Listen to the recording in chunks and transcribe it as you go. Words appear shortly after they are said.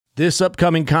This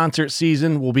upcoming concert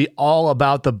season will be all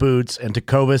about the boots, and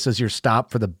Tecovas is your stop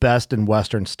for the best in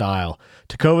Western style.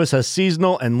 Tecovas has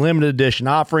seasonal and limited edition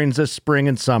offerings this spring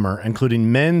and summer,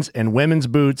 including men's and women's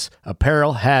boots,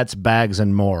 apparel, hats, bags,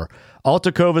 and more. All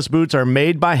Tecovas boots are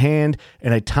made by hand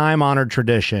in a time-honored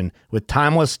tradition with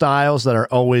timeless styles that are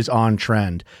always on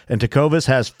trend. And Tecovas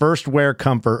has first wear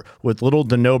comfort with little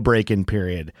to no break-in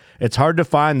period. It's hard to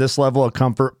find this level of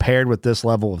comfort paired with this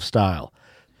level of style.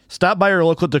 Stop by your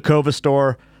local Tecovas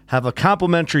store, have a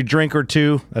complimentary drink or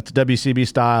two, that's WCB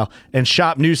style, and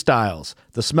shop new styles.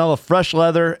 The smell of fresh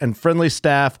leather and friendly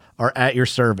staff are at your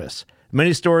service.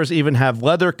 Many stores even have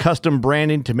leather custom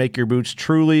branding to make your boots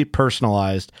truly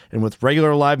personalized. And with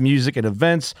regular live music and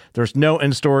events, there's no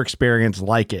in-store experience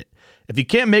like it. If you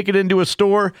can't make it into a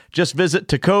store, just visit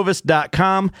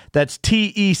tecovas.com. That's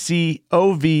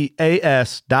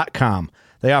TECOVAS.com.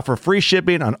 They offer free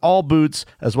shipping on all boots,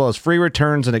 as well as free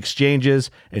returns and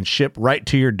exchanges, and ship right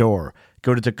to your door.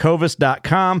 Go to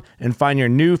tecovas.com and find your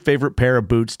new favorite pair of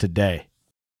boots today.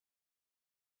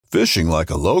 Fishing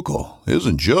like a local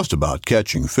isn't just about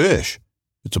catching fish.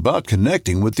 It's about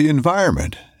connecting with the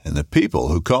environment and the people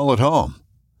who call it home.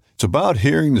 It's about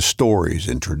hearing the stories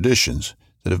and traditions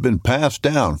that have been passed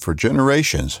down for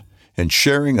generations and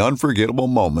sharing unforgettable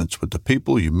moments with the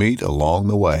people you meet along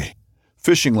the way.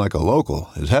 Fishing like a local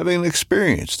is having an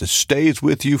experience that stays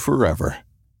with you forever.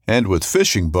 And with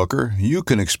Fishing Booker, you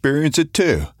can experience it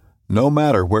too, no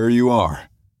matter where you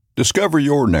are. Discover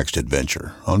your next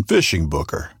adventure on Fishing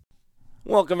Booker.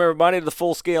 Welcome, everybody, to the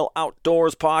Full Scale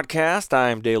Outdoors Podcast.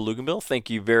 I'm Dale Luganbill.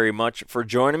 Thank you very much for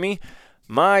joining me.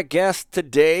 My guest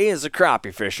today is a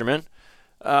crappie fisherman.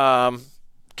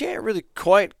 Can't really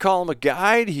quite call him a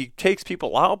guide. He takes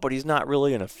people out, but he's not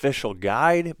really an official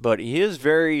guide. But he is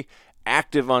very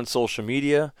active on social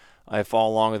media. I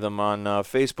follow along with him on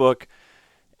Facebook,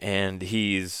 and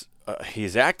he's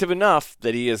active enough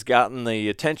that he has gotten the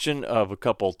attention of a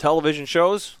couple television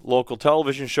shows, local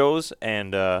television shows,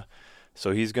 and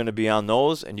so he's going to be on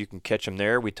those, and you can catch him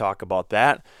there. We talk about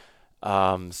that.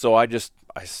 So I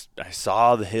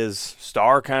saw his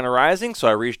star kind of rising, so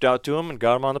I reached out to him and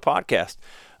got him on the podcast.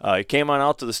 He came on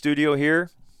out to the studio here.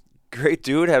 Great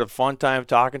dude. Had a fun time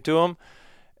talking to him.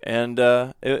 And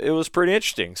it was pretty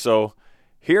interesting. So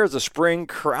here's a spring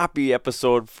crappie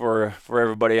episode for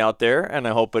everybody out there, and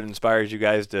I hope it inspires you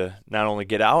guys to not only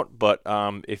get out, but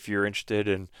if you're interested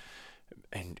in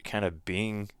kind of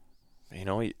being, I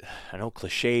know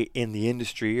cliche in the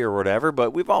industry or whatever,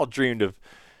 but we've all dreamed of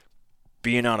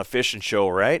being on a fishing show,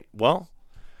 right? Well,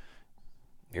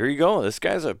 here you go. This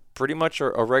guy's pretty much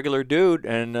a regular dude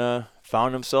and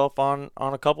found himself on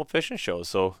a couple fishing shows.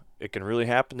 So it can really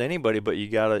happen to anybody, but you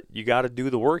gotta do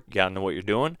the work. You gotta know what you're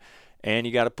doing, and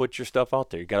you gotta put your stuff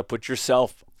out there. You gotta put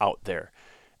yourself out there.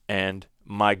 And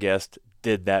my guest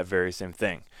did that very same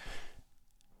thing.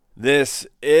 This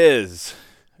is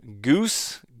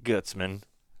Goose Gutzman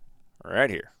right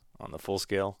here on the Full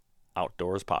Scale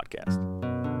Outdoors Podcast.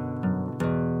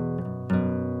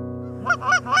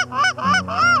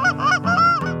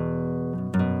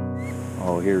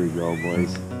 Oh, here we go,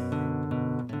 boys.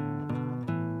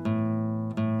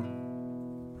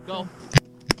 Go.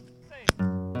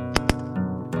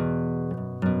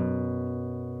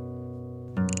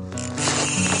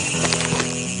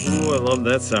 Ooh, I love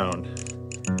that sound.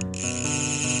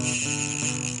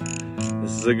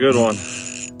 This is a good one.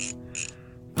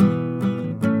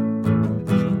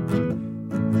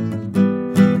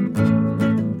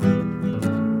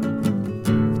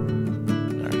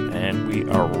 And we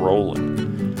are rolling.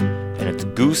 And it's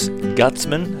Goose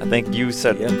Gutzman. I think you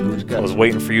said. Yeah, Goose Gutzman. I was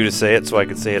waiting for you to say it so I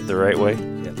could say it the right way.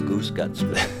 Yeah, Goose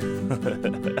Gutzman.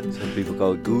 Some people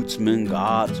call it Gootsman,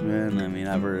 Gotsman. I mean,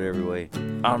 I've heard it every way.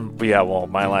 Yeah, well,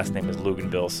 my last name is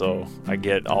Luganbill, so I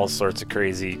get all sorts of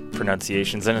crazy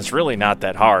pronunciations, and it's really not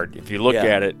that hard. If you look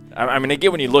at it, I mean, I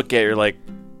get when you look at it, you're like,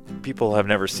 people have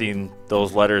never seen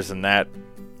those letters and that.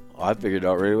 Oh, I figured it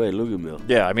out right away, Luganbill.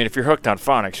 Yeah, I mean, if you're hooked on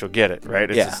phonics, you'll get it,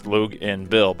 right? It's just Lug and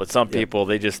Bill, but some people,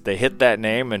 they hit that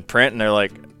name and print, and they're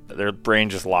like, their brain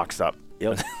just locks up.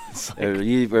 Yep.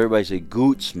 Everybody say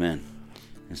Gootsman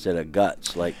instead of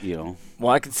guts, like, Well,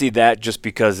 I can see that just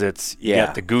because you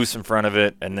got the goose in front of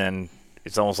it, and then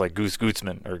it's almost like Goose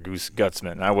Gutzman or Goose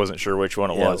Gutzman. And I wasn't sure which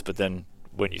one it was, but then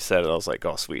when you said it, I was like,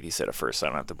 oh, sweet, he said it first, so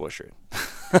I don't have to butcher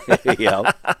it. Yeah.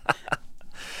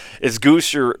 Is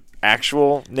Goose your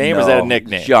actual name, or is that a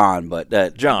nickname? John, but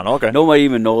John, okay. Nobody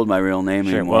even knows my real name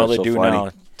anymore. Well, they so do funny.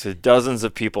 now. To dozens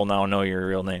of people now know your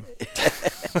real name.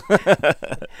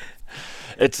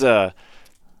 It's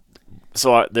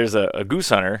there's a goose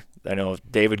hunter. I know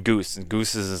David Goose, and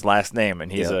Goose is his last name,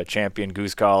 and he's a champion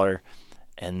goose caller.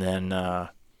 And then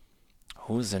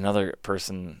who's another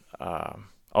person?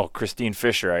 Christine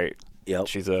Fisher. Yep.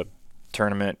 She's a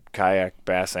tournament kayak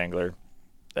bass angler.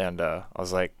 And I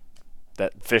was like,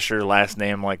 that Fisher last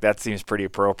name, like, that seems pretty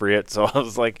appropriate. So I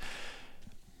was like,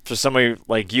 for somebody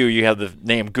like you have the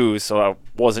name Goose, so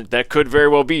that could very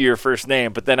well be your first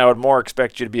name, but then I would more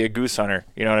expect you to be a goose hunter.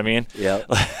 You know what I mean? Yeah.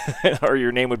 Or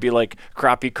your name would be like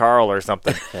Crappie Carl or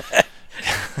something.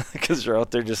 Because you're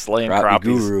out there just slaying Crappie crappies.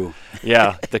 Guru.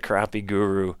 Yeah, the Crappie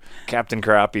Guru, Captain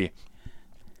Crappie.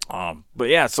 But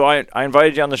yeah, so I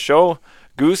invited you on the show,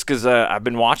 Goose, because I've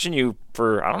been watching you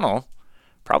for, I don't know,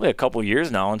 probably a couple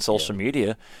years now on social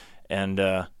media,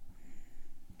 and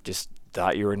just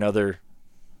thought you were another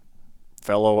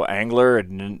fellow angler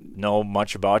and didn't know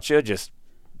much about you, just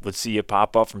would see you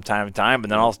pop up from time to time,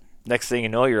 but then next thing you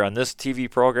know, you're on this TV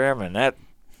program and that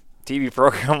TV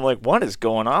program. I'm like, what is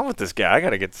going on with this guy? I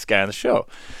got to get this guy on the show.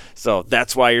 So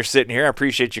that's why you're sitting here. I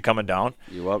appreciate you coming down.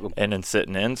 You're welcome. And then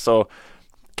sitting in. So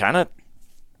kind of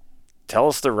tell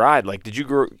us the ride. Like,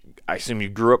 I assume you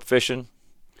grew up fishing?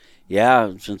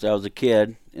 Yeah, since I was a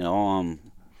kid,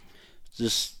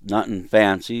 just nothing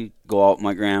fancy. Go out with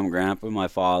my grandpa, my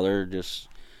father.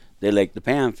 They liked the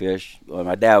panfish. Well,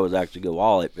 my dad was actually a good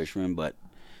walleye fisherman, but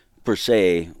per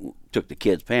se took the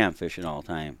kids pan fishing all the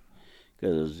time.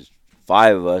 Because it was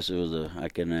 5 of us. I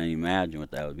couldn't even imagine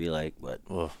what that would be like. But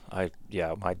my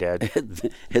dad.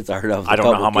 It's hard enough. I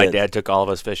don't know how my dad took all of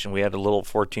us fishing. We had a little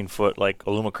 14-foot like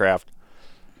Alumacraft,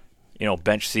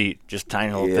 bench seat, just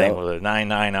tiny little thing with a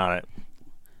 9.9 on it.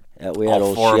 Yeah, we had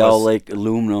old Shell Lake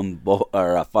aluminum boat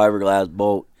or a fiberglass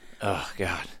boat. Oh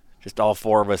God! Just all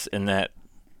 4 of us in that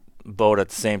boat at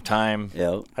the same time.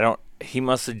 Yeah. He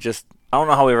must have just. I don't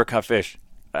know how he ever caught fish.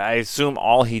 I assume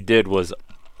all he did was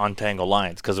untangle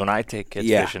lines. Because when I take kids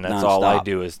fishing, that's all I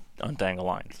do is untangle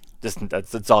lines.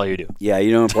 That's all you do. Yeah,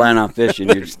 you don't plan on fishing.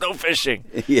 There's no fishing.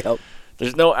 Yep.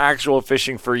 There's no actual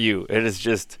fishing for you. It is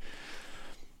just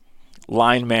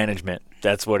line management.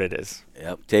 That's what it is.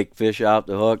 Yep. Take fish off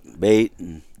the hook, bait,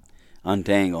 and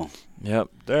untangle. Yep.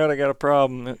 Dad, I got a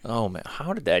problem. Oh, man.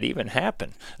 How did that even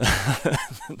happen?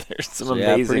 There's some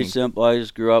amazing. Yeah, pretty simple. I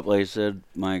just grew up, like I said,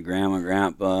 my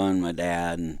grandpa, and my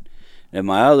dad. And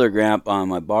my other grandpa on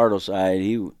my Bartle side,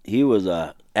 he was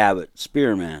a avid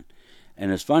spearman.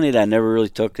 And it's funny that I never really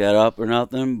took that up or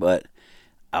nothing, but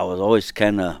I was always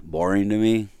kind of boring to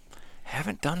me.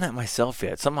 Haven't done that myself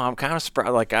yet. Somehow I'm kind of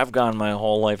surprised. Like, I've gone my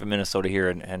whole life in Minnesota here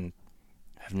and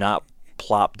have not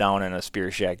plopped down in a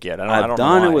spear shack yet. I don't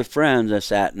done know it with friends. I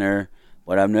sat in there,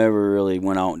 but I've never really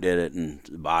went out and did it and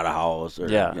bought a house or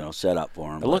set up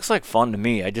for them. It looks like fun to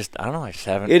me. I don't know. I just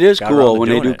haven't. It is cool when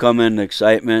they do come in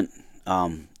excitement.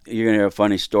 You're gonna hear a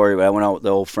funny story, but I went out with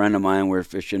an old friend of mine. We were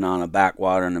fishing on a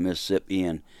backwater in the Mississippi,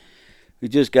 and we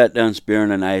just got done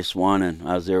spearing a nice one. And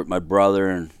I was there with my brother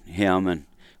and him, and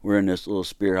we're in this little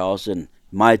spear house, and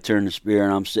my turn to spear,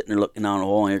 and I'm sitting there looking down the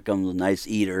hole, and here comes a nice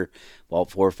eater, about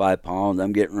 4 or 5 pounds.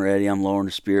 I'm getting ready. I'm lowering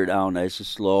the spear down nice and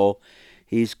slow.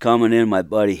 He's coming in. My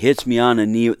buddy hits me on the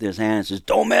knee with his hand and says,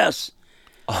 "Don't miss."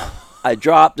 I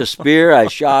dropped the spear. I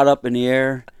shot up in the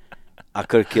air. I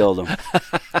could have killed him.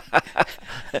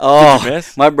 Oh,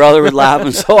 my brother was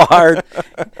laughing so hard.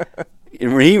 He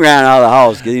ran out of the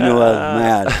house because he knew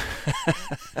I was mad.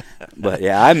 But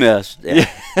yeah, I missed.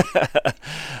 Yeah.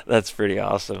 That's pretty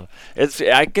awesome.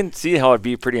 I can see how it'd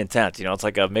be pretty intense. It's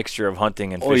like a mixture of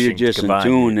hunting and fishing. Oh, you're just combined.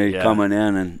 in tune. They're coming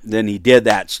in, and then he did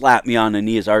that, slapped me on the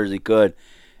knee as hard as he could,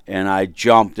 and I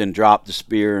jumped and dropped the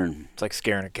spear. And it's like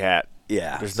scaring a cat.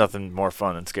 Yeah. There's nothing more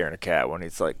fun than scaring a cat when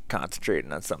he's like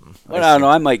concentrating on something. But I don't know.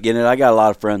 I might get it. I got a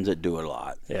lot of friends that do it a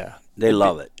lot. Yeah. They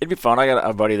love it. It'd be fun. I got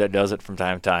a buddy that does it from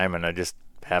time to time, and I just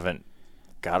haven't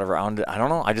got around to it. I don't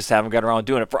know. I just haven't got around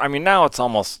doing it. Now it's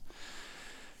almost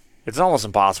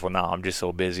impossible now. I'm just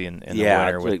so busy in the winter.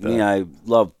 Yeah, like me. I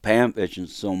love pan fishing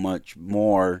so much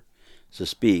more, to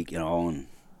speak, and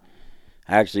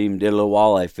I actually even did a little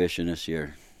walleye fishing this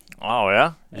year. Oh,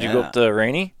 yeah? Did you go up to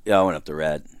Rainy? Yeah, I went up to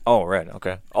Red. Oh, Red,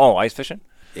 okay. Oh, ice fishing?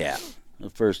 Yeah.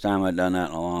 The first time I'd done that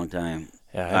in a long time.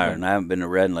 Yeah, I haven't been to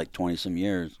Red in like 20-some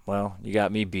years. Well, you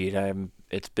got me beat.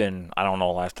 It's been, I don't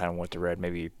know, last time I went to Red,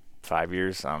 maybe 5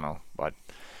 years. I don't know. But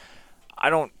I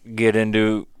don't get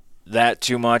into that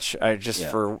too much.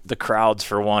 For the crowds,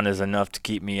 for one, is enough to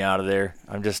keep me out of there.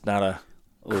 I'm just not a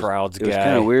crowds guy. It was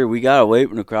kind of weird. We got away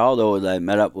from the crowd, though, as I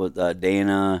met up with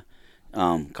Dana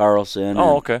Carlson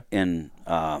and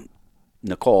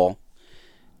Nicole,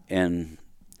 and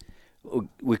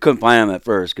we couldn't find them at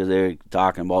first because they were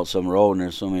talking about some road, and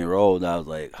there's so many roads. I was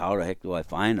like, how the heck do I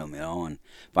find them, and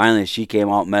finally she came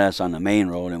out and met us on the main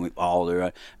road, and we followed her,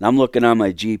 and I'm looking on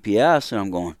my GPS, and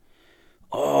I'm going,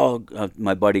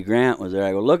 my buddy Grant was there.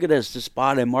 I go, look at this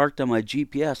spot I marked on my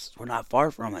GPS. We're not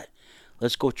far from it.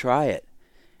 Let's go try it.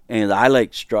 And I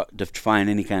like to find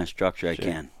any kind of structure I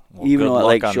can. Well, even though good that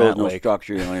lake shows no lake.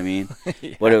 structure, you know what I mean?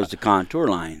 Yeah. But it was the contour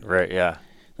line. Right, yeah.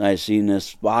 And I seen this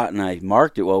spot, and I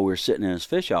marked it while we were sitting in his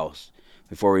fish house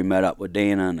before we met up with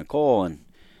Dana and Nicole. And,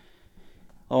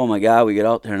 oh, my God, we get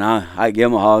out there, and I give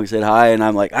him a hug, said hi, and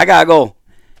I'm like, I got to go.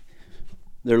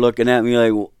 They're looking at me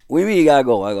like, what do you mean you got to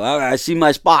go? I go, I see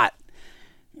my spot.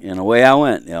 And away I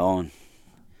went, you know. And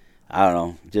I don't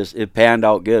know. Just it panned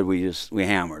out good. We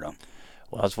hammered them.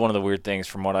 Well, that's one of the weird things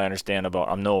from what I understand about.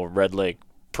 I'm no Red Lake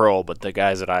pro, but the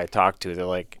guys that I talk to, they're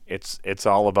like, it's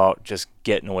all about just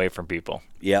getting away from people.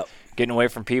 Yep. Getting away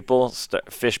from people,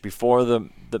 fish before the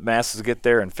masses get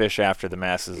there, and fish after the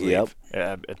masses leave.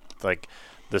 Yep. Like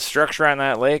the structure on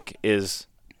that lake is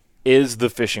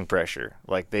the fishing pressure.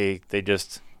 Like they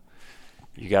just,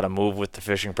 you got to move with the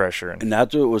fishing pressure. And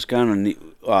that's what was kind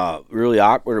of really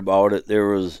awkward about it. There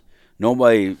was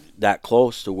nobody that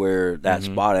close to where that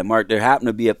spot I marked. There happened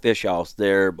to be a fish house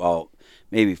there about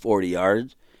maybe 40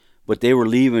 yards, but they were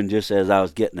leaving just as I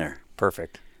was getting there.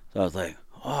 Perfect. So I was like,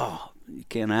 oh, you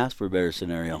can't ask for a better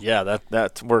scenario. Yeah,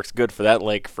 that works good for that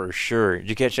lake for sure. Did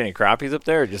you catch any crappies up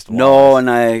there? Or just no, and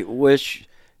I wish,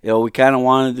 we kind of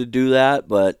wanted to do that,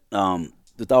 but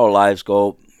without a live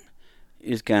scope,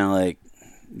 it's kind of like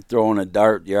throwing a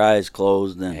dart, your eyes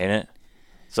closed. And ain't it?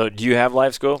 So do you have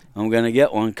live scope? I'm going to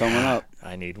get one coming up.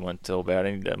 I need one so bad.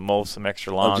 I need to mow some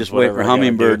extra lawns. I'll just wait for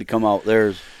Humminbird to come out.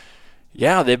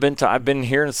 Yeah, they've been. I've been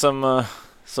hearing some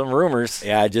rumors.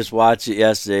 Yeah, I just watched it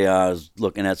yesterday. I was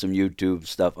looking at some YouTube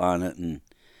stuff on it, and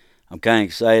I'm kind of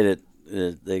excited.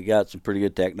 They got some pretty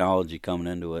good technology coming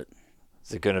into it.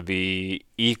 Is it going to be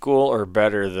equal or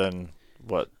better than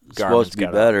what It's Garmin's supposed to be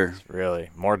got better. Really?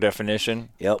 More definition?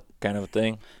 Yep. Kind of a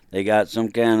thing? They got some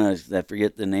kind of, I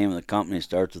forget the name of the company,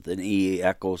 starts with an E,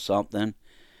 Echo something,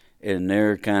 and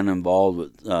they're kind of involved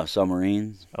with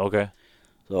submarines. Okay.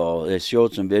 So they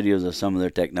showed some videos of some of their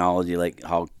technology, like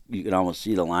how you can almost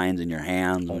see the lines in your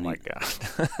hands. Oh, my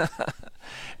God.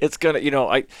 It's going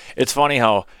to, it's funny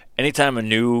how anytime a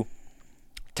new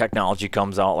technology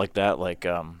comes out like that, like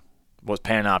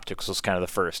Panoptix was kind of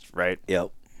the first, right?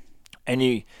 Yep. And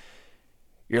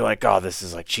you're like, oh, this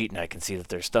is like cheating. I can see that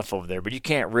there's stuff over there, but you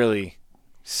can't really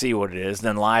see what it is. And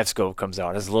then Live Scope comes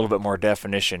out. It has a little bit more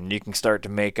definition. You can start to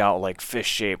make out like fish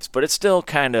shapes, but it's still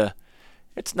kind of,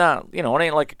 it's not, it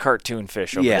ain't like a cartoon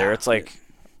fish over there. It's like,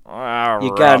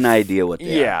 you got an idea what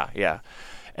they are. Yeah.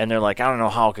 And they're like, I don't know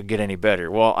how it could get any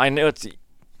better. Well, I know it's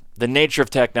the nature of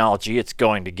technology. It's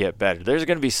going to get better. There's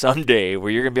going to be some day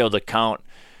where you're going to be able to count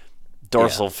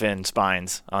dorsal fin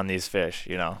spines on these fish,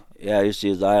 Yeah, you see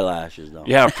his eyelashes, though.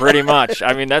 Yeah, pretty much.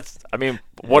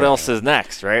 What else is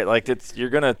next, right? Like, it's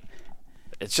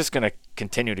just going to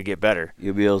continue to get better.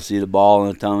 You'll be able to see the ball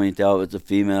in the tummy and tell if it's a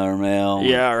female or male.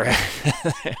 Yeah,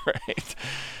 right. Right.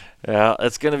 Yeah,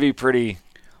 it's going to be pretty.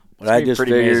 But I just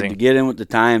figured amazing. to get in with the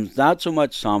times, not so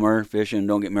much summer fishing,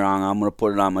 don't get me wrong, I'm going to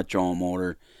put it on my trolling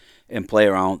motor and play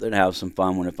around with it and have some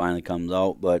fun when it finally comes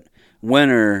out. But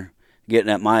winter, getting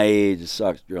at my age, it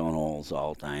sucks drilling holes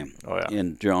all the time. Oh, yeah.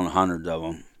 And drilling hundreds of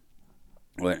them.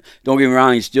 But don't get me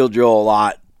wrong, you still drill a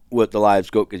lot with the Live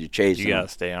Scope because you're chasing You got to them.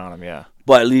 stay on them, yeah.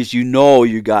 But at least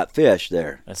you got fish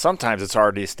there. And sometimes it's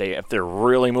hard to stay. If they're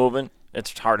really moving,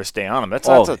 it's hard to stay on them. That's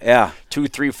yeah. 2,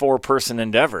 3, 4 person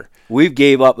endeavor. We've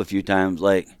gave up a few times,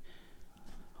 like,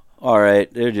 all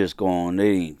right, they're just going. They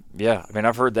ain't. Yeah,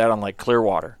 I've heard that on like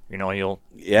Clearwater. You'll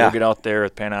get out there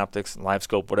with Panoptix and Live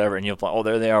Scope, whatever, and you'll like, oh,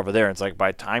 there they are over there. And it's like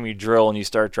by the time you drill and you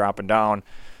start dropping down,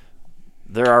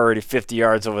 they're already 50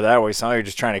 yards over that way. So now you're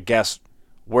just trying to guess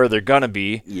where they're gonna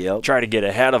be. Yep. Try to get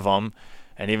ahead of them,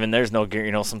 and even there's no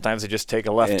gear. Sometimes they just take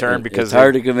a left turn because it's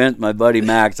hard to convince my buddy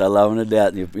Max. I love him to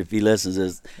death if he listens to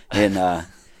this, and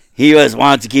he always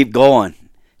wants to keep going,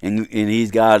 and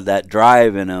he's got that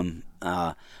drive in him.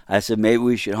 I said, maybe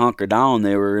we should hunker down.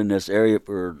 They were in this area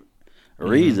for a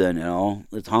reason,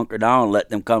 Let's hunker down and let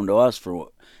them come to us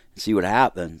see what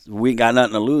happens. We ain't got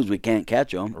nothing to lose. We can't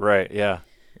catch them. Right, yeah.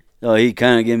 So he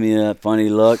kind of gave me that funny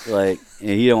look, like, and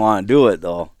he don't want to do it,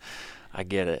 though. I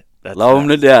get it. Love him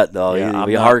to death, though. Yeah,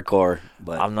 He's hardcore.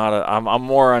 But I'm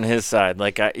more on his side.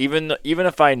 Like, even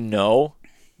if I know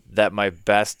that my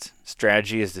best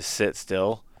strategy is to sit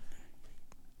still,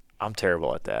 I'm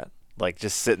terrible at that. Like,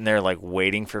 just sitting there, like,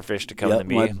 waiting for fish to come to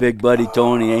me. My big buddy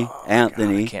Tony,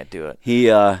 Anthony. God, I can't do it.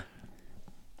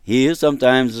 He is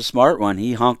sometimes the smart one.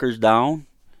 He hunkers down,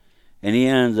 and he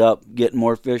ends up getting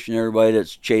more fish than everybody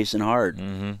that's chasing hard.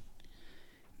 Mm-hmm.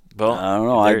 Well, I don't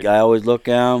know. I always look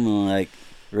at him and like,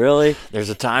 Really? There's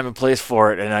a time and place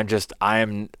for it, and I just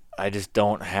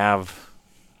don't have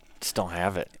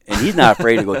it. And he's not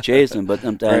afraid to go chasing, but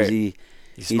sometimes Right. he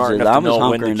Smart says, enough I'm to just know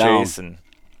when to hunkering down. chase and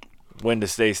when to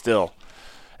stay still.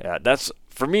 Yeah, that's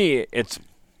for me. It's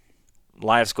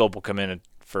live scope will come in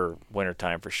for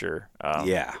wintertime for sure.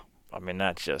 Yeah. I mean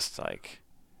that's just like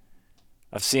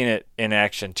I've seen it in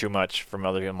action too much from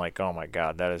other people. I'm like, oh my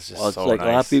god, that is just Well, it's so like nice.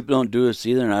 a lot of people don't do this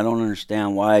either, and I don't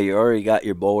understand why. You already got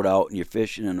your boat out and you're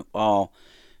fishing in the fall.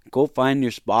 Go find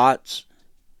your spots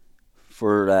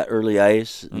for that early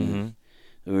ice, and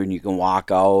when you can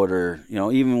walk out, or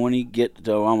even when you get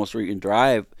to almost where you can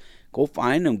drive, go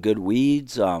find them good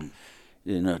weeds.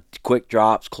 Quick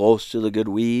drops close to the good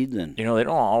weeds, and they don't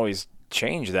always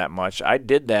change that much. I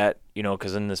did that,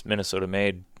 because in this Minnesota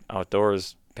Made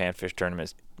Outdoors Panfish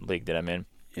Tournament League that I'm in.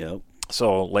 Yep.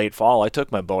 So late fall, I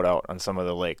took my boat out on some of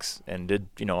the lakes and did,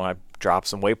 I dropped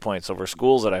some waypoints over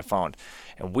schools that I found.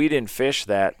 And we didn't fish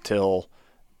that till,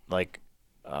 the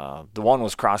one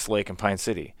was Cross Lake in Pine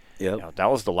City. Yep.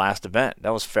 That was the last event.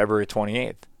 That was February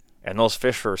 28th. And those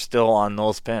fish were still on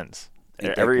those pins.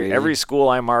 Ain't that crazy? Every school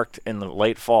I marked in the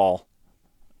late fall,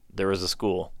 there was a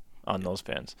school on those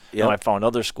pins. Yep. And I found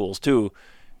other schools too,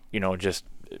 just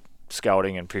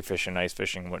scouting and pre-fishing, ice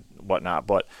fishing, whatnot.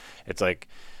 But it's like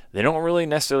they don't really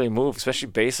necessarily move, especially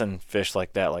basin fish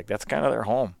like that. Like that's kind of their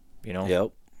home,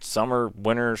 Yep. Summer,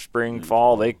 winter, spring,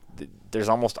 fall. There's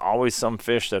almost always some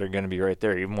fish that are going to be right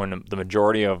there. Even when the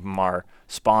majority of them are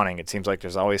spawning, it seems like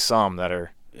there's always some that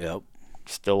are Yep.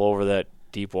 still over that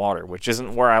deep water, which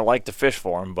isn't where I like to fish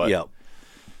for them. But Yep.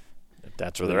 if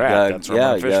that's where they're at. That's where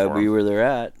I'm going to fish for be them. where they're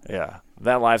at. Yeah,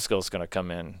 that live scope's going to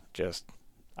come in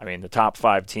the top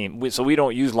 5 team. So we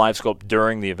don't use live scope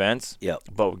during the events. Yep.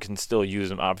 But we can still use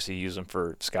them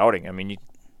for scouting. I mean,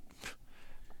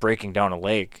 breaking down a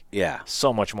lake, Yeah.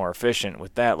 so much more efficient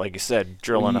with that. Like you said,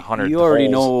 drilling 100 You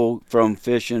already holes. know from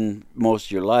fishing most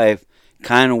of your life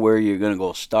kind of where you're going to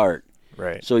go start.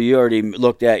 Right. So you already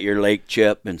looked at your lake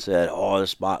chip and said, "Oh,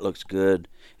 this spot looks good."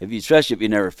 Especially if you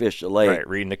never fished the lake. Right,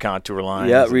 reading the contour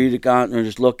lines. Yeah, read the contour and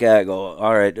just look at it. Go,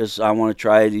 all right, I want to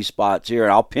try these spots here,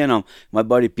 and I'll pin them. My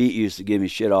buddy Pete used to give me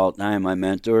shit all the time. My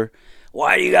mentor,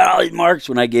 why do you got all these marks?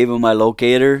 When I gave him my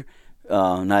locator,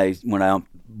 when I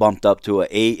bumped up to an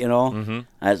 8,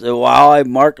 I said, well, I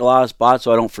marked a lot of spots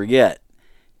so I don't forget.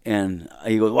 And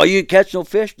he goes, well, you catch no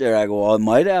fish there. I go, well, I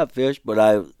might have fish, but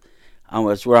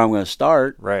that's where I'm going to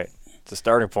start. Right. It's a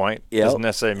starting point. Yep. Doesn't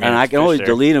necessarily mean And I it's can fish always there.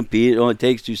 delete them, Pete. It only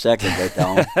takes 2 seconds, I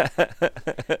tell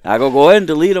him. I go ahead and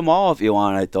delete them all if you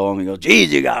want, I told him. He goes,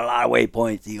 geez, you got a lot of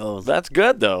waypoints. He goes, That's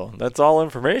good, though. That's all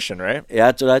information, right? yeah,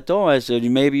 that's what I told him. I said,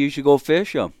 maybe you should go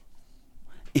fish them.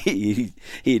 he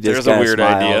just There's a kinda weird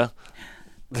smiled. idea.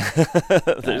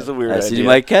 There's a weird I said, idea. you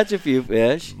might catch a few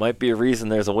fish. Might be a reason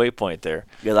there's a waypoint there.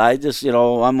 Because I just,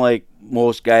 I'm like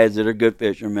most guys that are good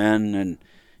fishermen,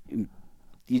 and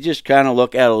you just kind of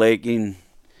look at a lake and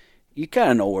you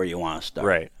kind of know where you want to start.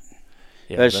 Right.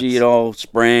 Yeah, Especially,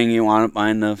 spring, you want to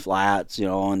find the flats,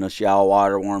 in the shallow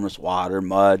water, warmest water,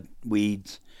 mud,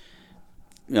 weeds.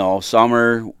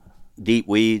 Summer, deep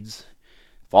weeds.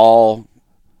 Fall,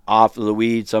 off of the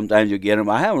weeds, sometimes you get them.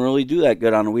 I haven't really do that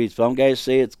good on the weeds. Some guys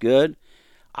say it's good.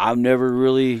 I've never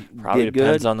really Probably did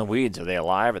depends good. on the weeds. Are they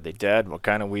alive? Are they dead? What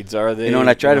kind of weeds are they? And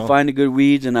I try to find the good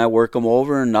weeds, and I work them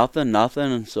over, and nothing.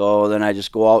 And so then I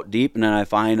just go out deep, and then I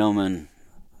find them, and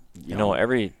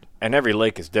every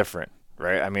lake is different,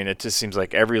 right? I mean, it just seems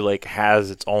like every lake has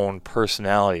its own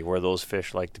personality where those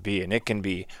fish like to be, and it can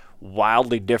be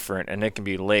wildly different, and it can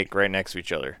be lake right next to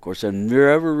each other. of course, I've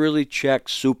never really checked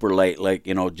super late, like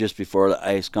just before the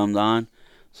ice comes on.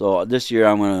 So this year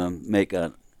I'm gonna make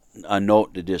a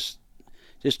note to just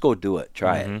go do it,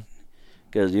 try it,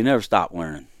 because you never stop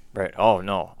learning. Right. Oh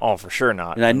no. Oh, for sure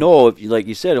not. And I know, if like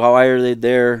you said, why are they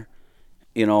there?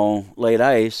 Late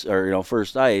ice or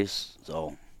first ice.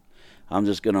 So I'm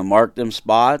just gonna mark them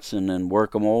spots and then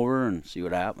work them over and see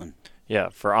what happens. Yeah.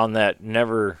 For on that,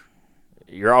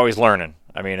 you're always learning.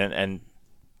 I mean, and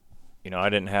I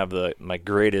didn't have my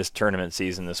greatest tournament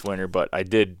season this winter, but I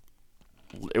did.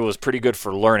 It was pretty good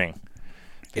for learning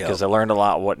because I learned a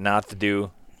lot what not to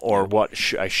do or what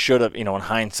I should have. In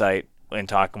hindsight, in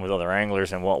talking with other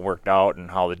anglers and what worked out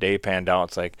and how the day panned out,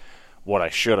 it's like what I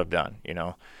should have done.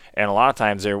 And a lot of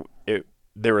times there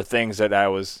were things that I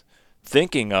was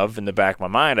thinking of in the back of my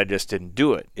mind, I just didn't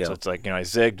do it. Yep. So it's like, I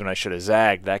zigged when I should have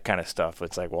zagged, that kind of stuff.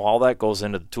 It's like, well, all that goes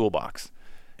into the toolbox.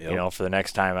 Yep. For the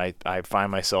next time I find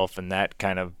myself in that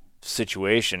kind of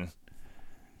situation,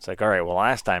 it's like, all right, well,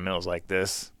 last time it was like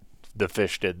this, the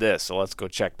fish did this, so let's go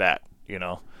check that,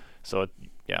 So,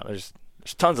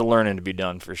 there's tons of learning to be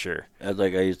done for sure.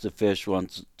 Like I used to fish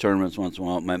tournaments once in a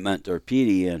while with my mentor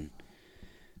Petey, and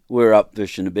we were up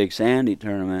fishing the Big Sandy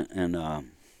tournament,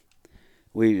 and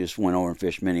we just went over and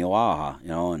fished Minnewaha,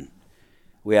 and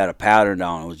we had a pattern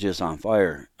down. It was just on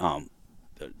fire. A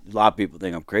lot of people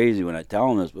think I'm crazy when I tell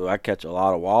them this, but I catch a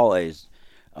lot of walleyes,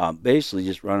 basically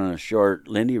just running a short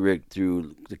Lindy rig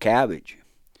through the cabbage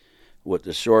with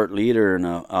the short leader and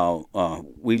a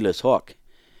weedless hook.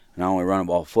 And I only run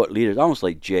about a foot leaders, almost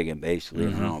like jigging, basically.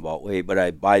 I don't know about weight, but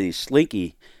I buy these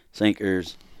slinky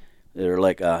sinkers that are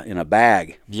like in a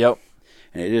bag. Yep.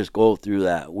 And they just go through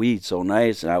that weed so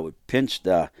nice, and I would pinch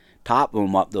the top of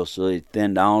them up, though, so they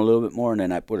thin down a little bit more, and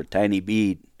then I put a tiny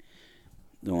bead.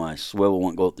 Then my swivel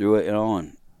won't go through it,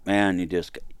 and, man, you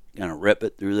just kind of rip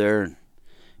it through there, and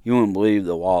you wouldn't believe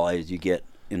the walleyes you get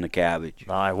in the cabbage.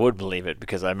 No, I would believe it,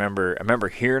 because I remember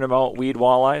hearing about weed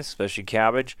walleyes, especially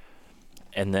cabbage.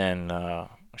 And then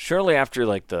shortly after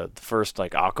like the first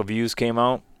like Aqua-Views came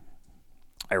out,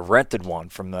 I rented one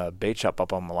from the bait shop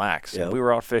up on Mille Lacs. Yep. And we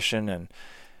were out fishing, and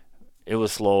it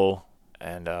was slow,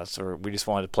 and so we just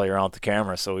wanted to play around with the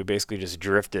camera. So we basically just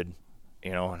drifted,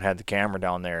 and had the camera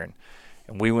down there,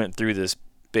 and we went through this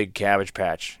big cabbage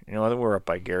patch. We're up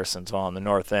by Garrison's on the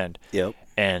north end. Yep.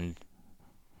 And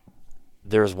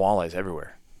there's walleyes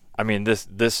everywhere. I mean,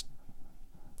 this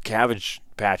cabbage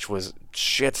patch was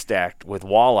shit stacked with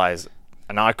walleyes,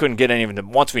 and I couldn't get any of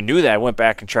them. Once we knew that, I went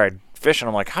back and tried fishing.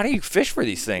 I'm like, how do you fish for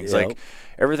these things? Yep. Like,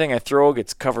 everything I throw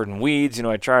gets covered in weeds.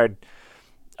 I tried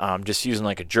just using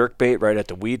like a jerk bait right at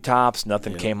the weed tops.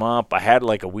 Nothing came up. I had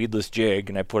like a weedless jig,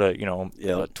 and I put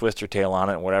a twister tail on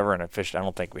it and whatever, and I fished. I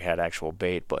don't think we had actual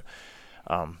bait, but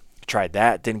tried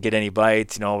that. Didn't get any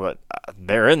bites, but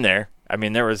they're in there. I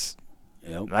mean, there was.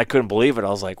 Yep. I couldn't believe it. I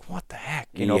was like, what the heck?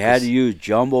 You had to use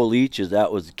jumbo leeches.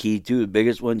 That was the key, too. The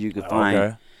biggest ones you could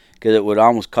find. Because it would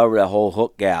almost cover that whole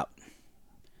hook gap.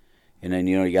 And then,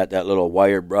 you got that little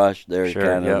wire brush there,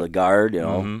 kind of the guard,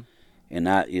 And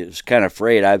that, it was kind of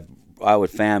frayed. I would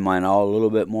fan mine out a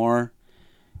little bit more.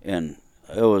 And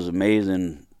it was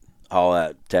amazing how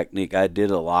that technique, I did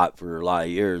a lot for a lot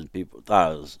of years. People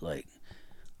thought I was like,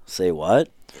 say what?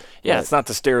 Yeah, it's not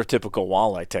the stereotypical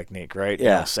walleye technique, right?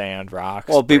 Yeah. Sand, rocks.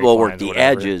 Well, people work the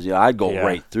whatever. Edges. I'd go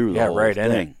right through the whole right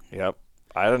thing. in it. Yep.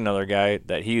 I had another guy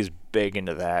that he's big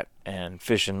into that and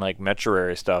fishing like metro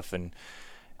area stuff, and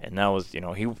that was, he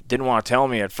didn't want to tell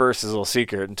me at first his little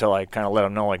secret until I kind of let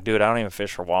him know, like, dude, I don't even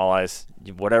fish for walleyes.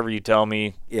 Whatever you tell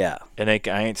me, and I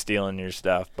ain't stealing your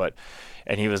stuff.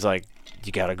 And he was like,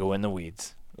 you got to go in the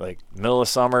weeds. Like, middle of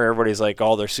summer, everybody's like,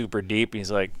 they're super deep.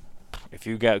 He's like, if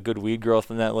you got good weed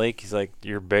growth in that lake, he's like,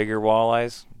 your bigger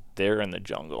walleyes, they're in the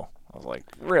jungle. I was like,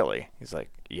 really? He's like,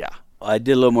 yeah. I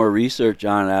did a little more research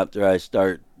on it after I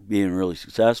started being really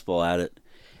successful at it.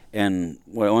 And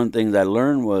one of the things I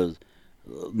learned was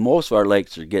most of our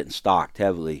lakes are getting stocked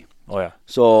heavily. Oh, yeah.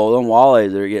 So them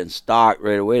walleyes that are getting stocked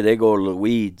right away, they go to the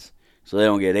weeds so they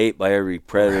don't get ate by every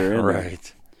predator in there.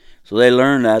 Right. So they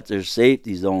learn that there's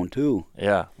safety zone too.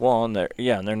 Yeah. Well, and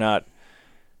they're not.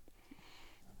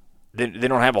 They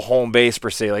don't have a home base per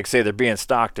se. Like, say they're being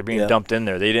stocked, they're being dumped in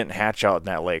there. They didn't hatch out in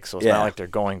that lake, so it's not like they're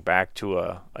going back to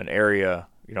an area.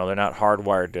 They're not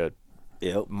hardwired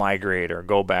to migrate or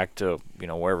go back to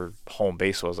wherever home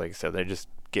base was. Like I said, they're just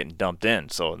getting dumped in.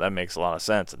 So that makes a lot of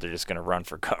sense that they're just going to run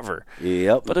for cover.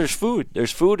 Yep. But there's food.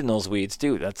 There's food in those weeds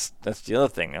too. That's the other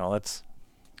thing. That's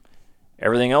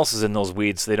everything else is in those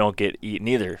weeds. So they don't get eaten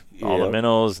either. All the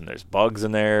minnows, and there's bugs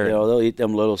in there. They'll eat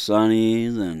them little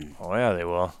sunnies and. Oh yeah, they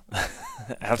will.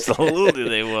 Absolutely,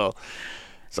 they will.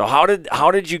 So how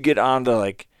did you get onto,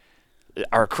 like,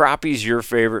 are crappies your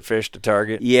favorite fish to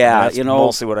target? Yeah, that's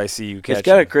mostly what I see you catching. It's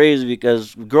kind of crazy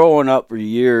because growing up for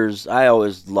years, I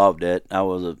always loved it. I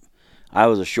was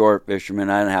a short fisherman.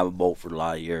 I didn't have a boat for a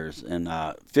lot of years, and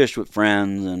fished with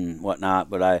friends and whatnot.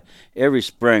 But every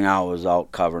spring I was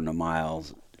out covering the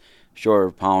miles,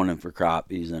 short pounding for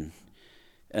crappies,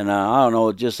 and I don't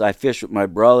know. Just I fished with my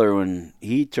brother when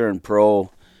he turned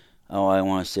pro. Oh, I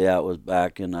want to say that was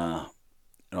back in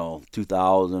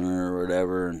 2000 or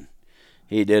whatever, and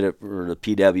he did it for the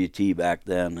PWT back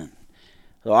then. And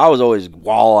so I was always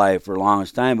walleye for the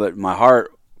longest time, but my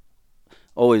heart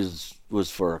always was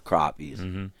for crappies.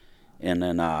 Mm-hmm. And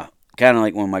then kind of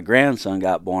like when my grandson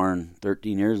got born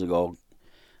 13 years ago,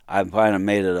 I kind of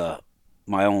made it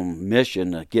my own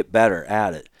mission to get better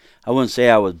at it. I wouldn't say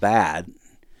I was bad.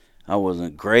 I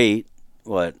wasn't great,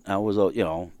 but I was,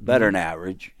 better than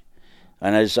average.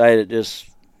 And I decided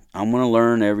I'm going to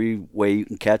learn every way you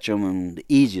can catch them and the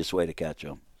easiest way to catch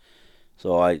them.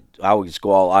 So I would just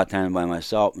go out a lot of times by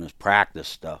myself and just practice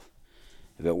stuff.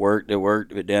 If it worked, it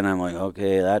worked. If it didn't, I'm like,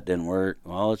 okay, that didn't work.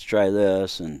 Well, let's try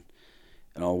this, and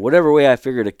whatever way I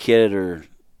figured a kid or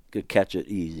could catch it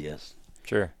easiest.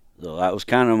 Sure. So that was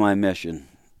kind of my mission,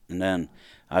 and then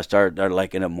I started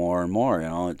liking it more and more.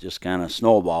 It just kind of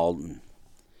snowballed, and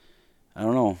I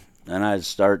don't know. Then I'd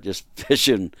start just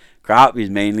fishing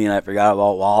crappies mainly, and I forgot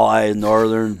about walleye,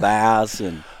 northern bass,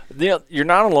 and. You're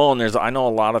not alone. I know a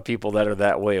lot of people that are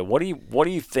that way. What do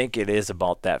you think it is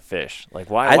about that fish? Like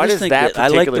why does that particular I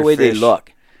like the way fish... they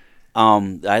look.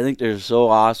 I think they're so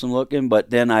awesome looking, but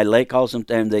then I like how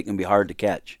sometimes they can be hard to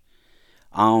catch.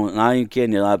 Not even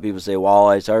kidding you. A lot of people say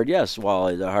walleyes hard. Yes,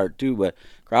 walleyes are hard too, but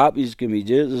crappies can be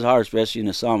just as hard, especially in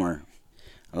the summer.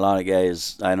 A lot of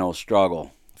guys I know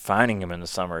struggle. Finding them in the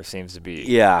summer seems to be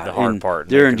the hard part.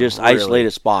 They're in just isolated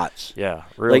spots. Yeah,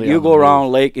 really. Like you go around a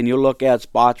lake and you'll look at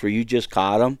spots where you just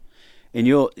caught them, and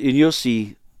you'll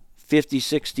see 50,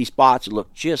 60 spots that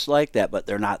look just like that, but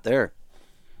they're not there.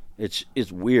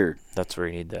 It's weird. That's where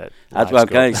you need that. That's why I'm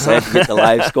kind of excited to get the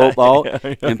live scope out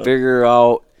and figure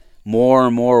out more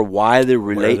and more why they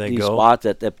relate to these spots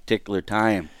at that particular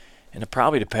time. And it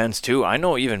probably depends too. I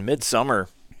know even midsummer,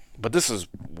 but this is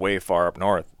way far up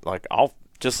north. Like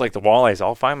just like the walleyes,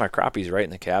 I'll find my crappies right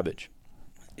in the cabbage.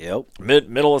 Yep.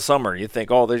 Middle of summer, you think,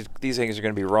 these things are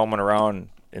going to be roaming around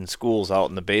in schools out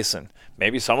in the basin.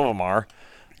 Maybe some of them are,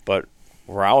 but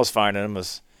where I was finding them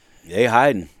was they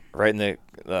hiding right in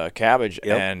the cabbage.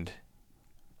 Yep. And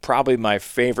probably my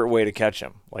favorite way to catch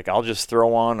them. Like I'll just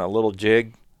throw on a little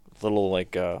jig,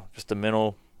 just a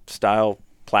minnow style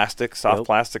plastic, soft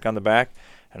plastic on the back,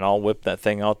 and I'll whip that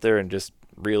thing out there and just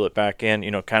reel it back in.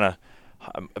 Kind of.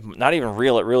 Not even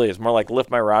reel it really. It's more like lift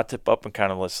my rod tip up and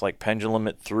kind of just like pendulum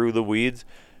it through the weeds.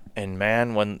 And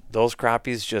man, when those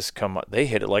crappies just come up, they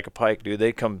hit it like a pike, dude.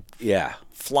 They come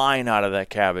flying out of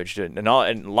that cabbage, dude. And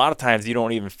a lot of times you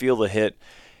don't even feel the hit.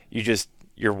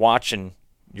 You're watching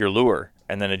your lure,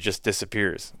 and then it just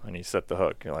disappears when you set the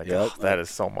hook. You're like, that is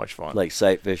so much fun. Like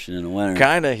sight fishing in the winter.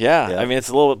 Kind of, yeah. Yep. I mean, it's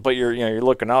a little, but you're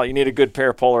looking out. You need a good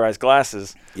pair of polarized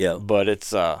glasses. Yeah. But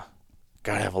it's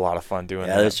gotta have a lot of fun doing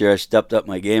that. Yeah, this year I stepped up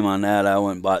my game on that. I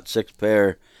went and bought 6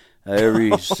 pair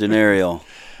every scenario.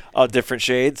 Oh, different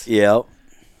shades? Yep.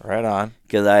 Right on.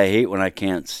 Because I hate when I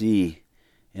can't see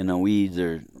in the weeds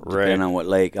or depending on what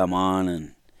lake I'm on.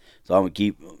 And so I'm going to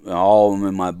keep all of them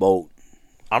in my boat.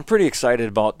 I'm pretty excited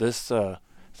about this. It's not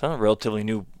a relatively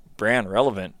new brand,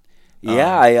 Relevant.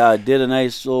 Yeah, I did a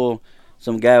nice little,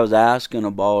 some guy was asking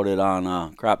about it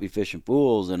on Crappie Fishing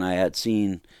Fools, and I had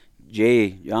seen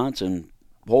Jay Johnson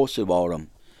posted about them.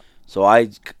 So I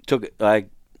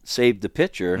saved the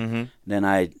picture. Mm-hmm. Then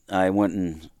I went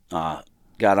and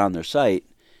got on their site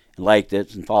and liked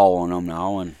it and following them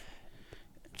now. And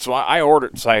so I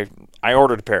ordered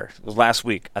a pair. It was last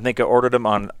week. I think I ordered them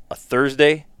on a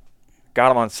Thursday, got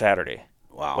them on Saturday.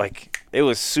 Wow. Like it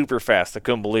was super fast. I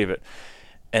couldn't believe it.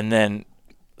 And then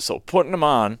so putting them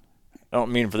on, I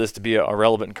don't mean for this to be a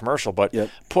relevant commercial, but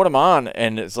put them on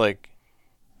and it's like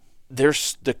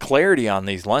there's the clarity on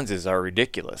these lenses are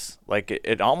ridiculous. Like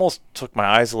it almost took my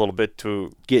eyes a little bit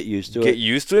to get used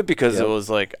to it because it was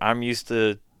like I'm used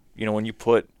to, when you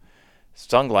put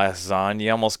sunglasses on, you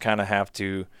almost kind of have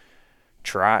to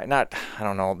try. I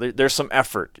don't know. There's some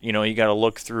effort. You got to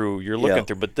look through. You're looking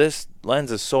through, but this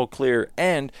lens is so clear,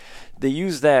 and they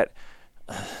use that.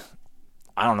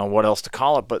 I don't know what else to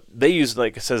call it, but they use,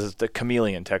 like it says, it's the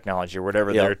chameleon technology or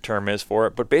whatever their term is for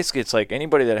it. But basically, it's like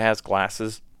anybody that has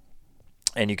glasses.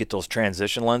 And you get those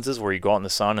transition lenses where you go out in the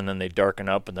sun and then they darken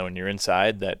up, and then when you're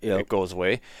inside, it goes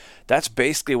away. That's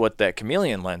basically what that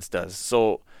chameleon lens does.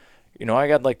 So, I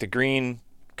got like the green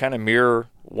kind of mirror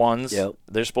ones. Yep.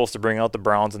 They're supposed to bring out the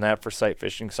browns and that for sight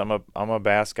fishing. So I'm a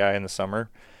bass guy in the summer,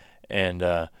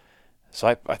 and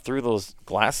so I threw those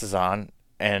glasses on,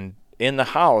 and in the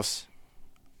house,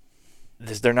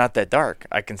 they're not that dark.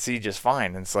 I can see just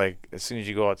fine. And it's like as soon as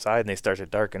you go outside and they start to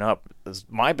darken up, it's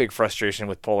my big frustration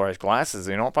with polarized glasses.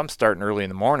 If I'm starting early in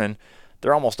the morning,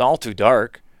 they're almost all too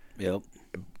dark. Yep.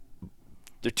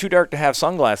 They're too dark to have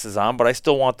sunglasses on, but I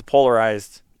still want the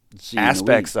polarized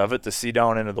aspects of it to see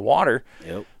down into the water.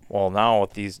 Yep. Well, now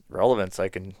with these Relevants, I'm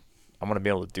going to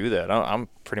be able to do that. I'm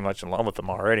pretty much in love with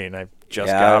them already, and I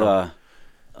just got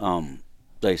them.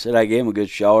 Like I said, I gave them a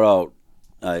good shout out.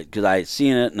 Because I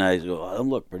seen it and I go, oh,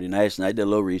 them look pretty nice, and I did a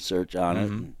little research on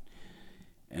it,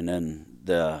 and then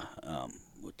the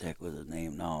what the heck was his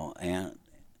name now?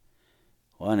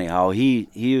 Well, anyhow, he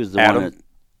was the Adam? one that.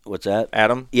 What's that?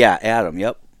 Adam? Yeah, Adam.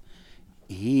 Yep.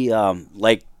 He almost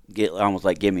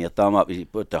like gave me a thumb up. He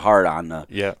put the heart on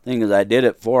the thing. Is I did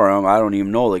it for him. I don't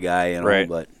even know the guy, right.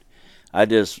 but I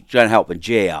just trying to help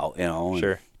Jay out,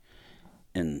 Sure.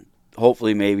 And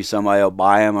hopefully maybe somebody will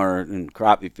buy them. Or and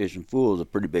Crappie Fishing Fool is a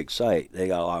pretty big site. They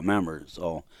got a lot of members,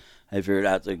 so I figured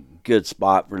that's a good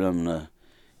spot for them to,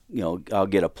 I'll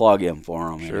get a plug in for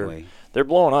them anyway. They're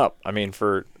blowing up. I mean,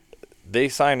 they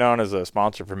signed on as a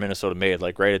sponsor for Minnesota Made,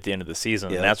 like right at the end of the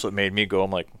season, and that's what made me go.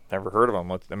 I'm like, never heard of them.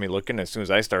 Let me look in. As soon as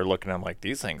I started looking, I'm like,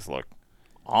 these things look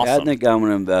awesome. Yeah, I think I'm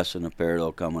gonna invest in a pair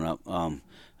though coming up.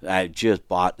 I just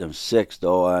bought them 6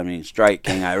 though. I mean, Strike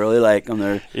King. I really like them.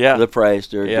 They're the price.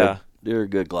 They're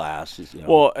good glasses.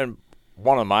 Well, and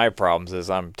one of my problems is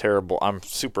I'm terrible. I'm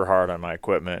super hard on my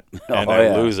equipment, and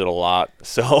I lose it a lot.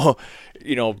 So,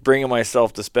 bringing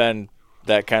myself to spend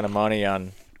that kind of money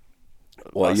on.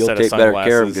 Well, you'll take better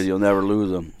care of them because you'll never lose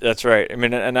them. That's right. I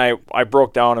mean, and I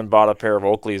broke down and bought a pair of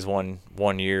Oakleys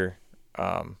one year,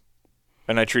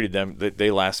 and I treated them.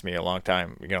 They last me a long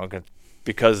time,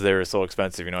 because they were so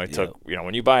expensive. I took,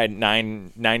 when you buy a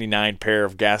 $9.99 pair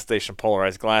of gas station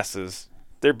polarized glasses,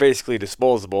 they're basically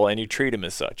disposable, and you treat them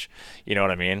as such. You know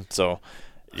what I mean? So,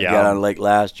 yeah. I got on a lake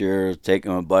last year,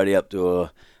 taking my buddy up to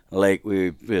a lake.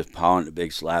 We just pounded the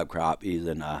big slab crappies,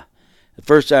 and the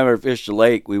first time I fished the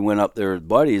lake, we went up there with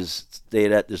buddies,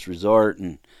 stayed at this resort,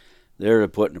 and they're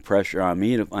putting the pressure on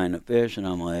me to find the fish, and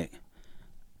I'm like,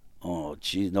 oh,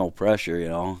 geez, no pressure,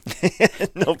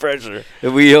 No pressure.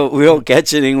 If we don't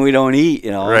catch anything, we don't eat,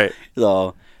 Right.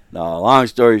 So, no, long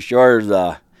story short,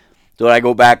 so I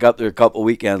go back up there a couple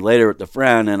weekends later with a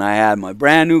friend, and I had my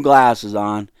brand new glasses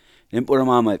on, didn't put them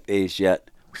on my face yet.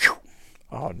 Whew.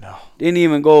 Oh, no. Didn't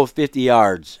even go 50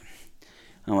 yards.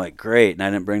 I'm like, great, and I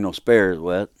didn't bring no spares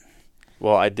with.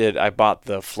 Well, I did. I bought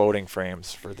the floating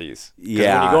frames for these.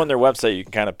 Yeah. When you go on their website, you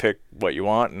can kind of pick what you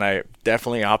want, and I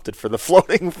definitely opted for the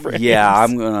floating frames. Yeah,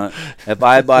 I'm going to, if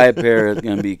I buy a pair, it's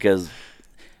going to be because,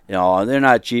 they're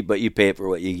not cheap, but you pay for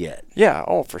what you get. Yeah,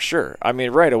 oh, for sure. I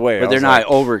mean, right away. But they're not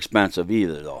over expensive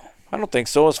either, though. I don't think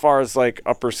so, as far as like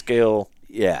upper scale.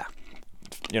 Yeah.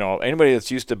 Anybody that's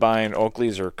used to buying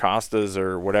Oakleys or Costas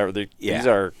or whatever, these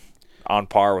are on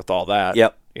par with all that.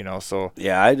 Yep. So.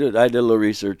 Yeah, I did a little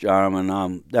research on them, and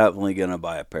I'm definitely going to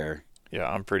buy a pair.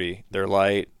 Yeah, they're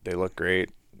light. They look great.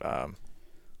 I'm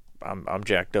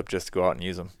jacked up just to go out and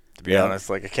use them, to be honest.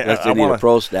 Like, I can't. I need a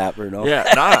pro snapper, no? Yeah,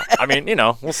 I mean,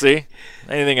 we'll see.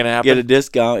 Anything can happen. Get a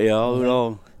discount, who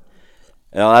knows?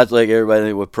 That's like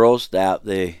everybody with pro snap,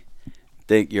 they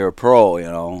think you're a pro,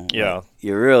 Yeah. Like,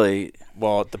 you really.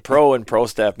 Well, the pro and pro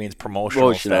staff means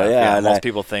promotional staff. Yeah, most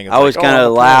people think it's I always kind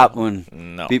of laugh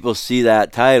when people see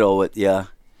that title with you.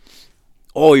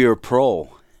 Oh, you're a pro.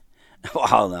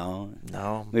 Well,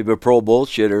 no. Maybe a pro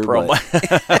bullshitter.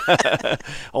 But.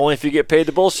 Only if you get paid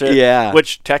to bullshit. Yeah.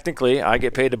 Which technically I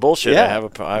get paid to bullshit. Yeah. I have a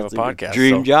podcast.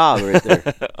 Dream job right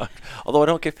there. Although I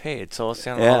don't get paid, so let's see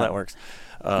how that works.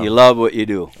 You love what you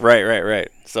do. Right.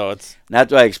 So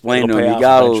that's why I explained to them. You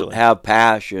gotta have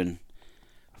passion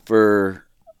for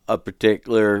a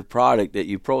particular product that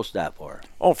you pro staff for.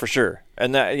 Oh, for sure.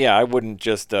 And that, I wouldn't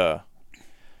just. I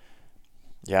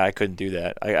couldn't do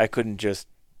that. I couldn't just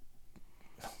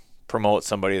promote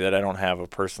somebody that I don't have a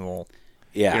personal.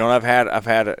 Yeah. I've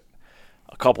had a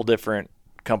couple different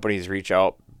companies reach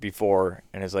out before,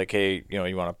 and it's like, hey,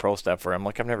 you want a pro staff for? I'm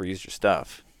like, I've never used your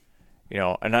stuff.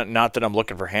 And not that I'm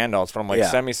looking for handouts, but I'm like,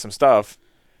 send me some stuff,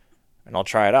 and I'll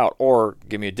try it out, or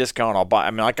give me a discount. I'll buy.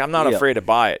 I mean, like, I'm not afraid to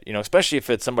buy it. Especially if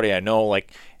it's somebody I know.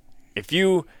 Like, if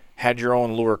you had your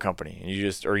own lure company and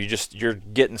you're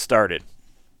getting started,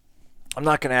 I'm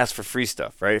not going to ask for free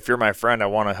stuff, right? If you're my friend, I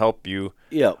want to help you.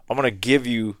 Yeah. I'm going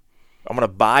to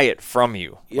buy it from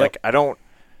you. Yep. Like,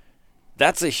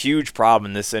 that's a huge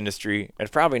problem in this industry,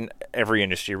 and probably in every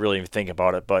industry, really, if you think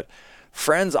about it. But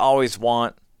friends always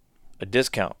want a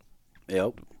discount.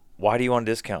 Yep. Why do you want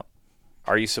a discount?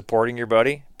 Are you supporting your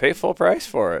buddy? Pay full price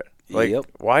for it. Like,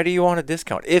 why do you want a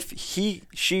discount? If she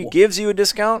gives you a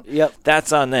discount,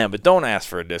 that's on them. But don't ask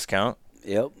for a discount.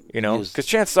 Yep. Because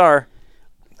chances are,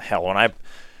 hell, when I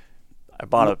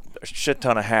bought a shit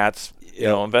ton of hats,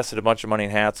 invested a bunch of money in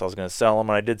hats, I was going to sell them,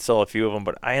 and I did sell a few of them,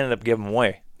 but I ended up giving them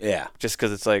away. Yeah. Just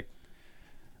because it's like.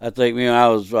 That's like me when I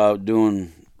was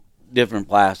doing different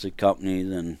plastic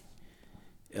companies, and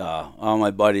all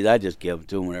my buddies, I just give them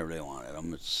to them whenever they wanted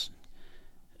them.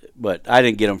 But I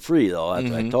didn't get them free, though. That's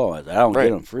what I told them. I don't get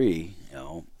them free.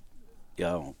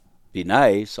 Be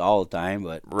nice all the time,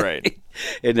 but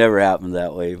it never happens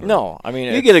that way. No, I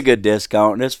mean, you get a good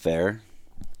discount, and it's fair.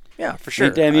 Yeah, for sure.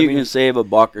 Anytime you can save a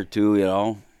buck or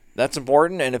two, that's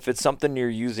important. And if it's something you're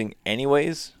using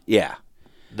anyways,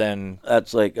 then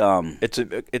that's like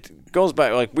it goes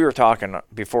back, like we were talking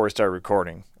before we started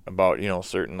recording about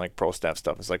certain like pro staff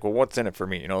stuff. It's like, well, what's in it for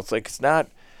me? It's like, it's not.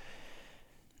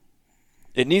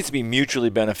 It needs to be mutually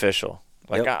beneficial.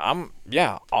 Like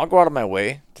Yep. I'll go out of my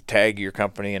way to tag your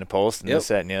company in a post and Yep. this,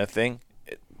 that, and the other thing.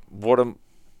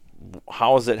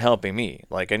 How is it helping me?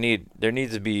 Like there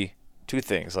needs to be two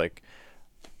things. Like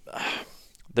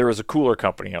there was a cooler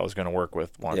company I was going to work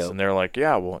with once, Yep. and they're like,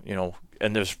 yeah, well,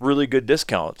 and there's really good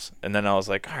discounts. And then I was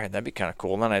like, all right, that'd be kind of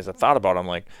cool. And then as I thought about it, I'm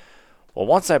like, well,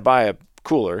 once I buy a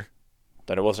cooler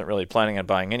that I wasn't really planning on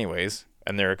buying anyways,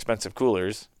 and they're expensive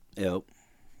coolers, Yep.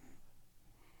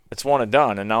 it's one and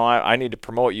done. And now I need to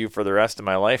promote you for the rest of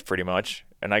my life pretty much.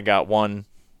 And I got one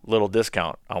little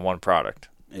discount on one product.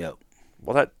 Yep.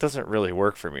 Well, that doesn't really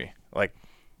work for me. Like,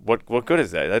 what good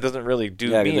is that? That doesn't really do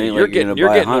Yeah, 'cause me. it ain't You're like you're getting gonna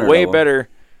buy a 100 way of 'em. better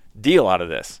deal out of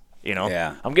this.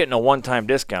 Yeah. I'm getting a one-time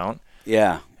discount,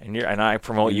 Yeah. and I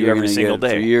promote you You're every gonna single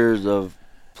get 3 day. years of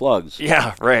plugs.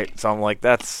 Yeah, right. So I'm like,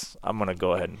 I'm gonna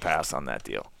go ahead and pass on that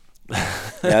deal.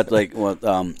 That's like what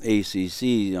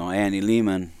ACC, Andy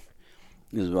Lehman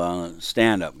is a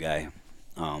stand-up guy.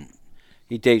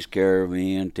 He takes care of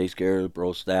me and takes care of the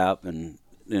pro staff and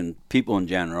people in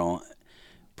general.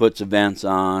 Puts events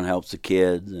on, helps the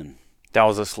kids, and That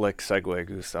was a slick segue,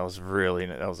 Goose. That was a really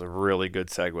good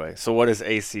segue. So what is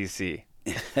ACC?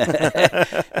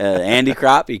 Andy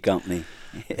Crappie Company.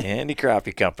 Andy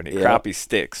Crappie Company. Yep. Crappie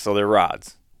sticks. So they're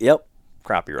rods. Yep.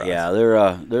 Crappie rods. Yeah, they're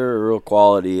a real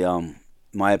quality,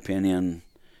 my opinion.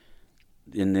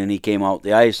 And then he came out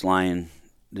the ice line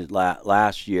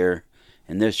last year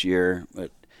and this year,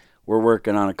 but we're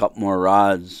working on a couple more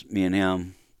rods, me and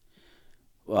him.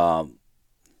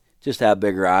 Just have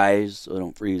bigger eyes so they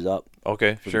don't freeze up.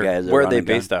 Okay, For the sure. guys that Where are run they a gun.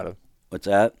 based out of? What's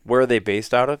that? Where are they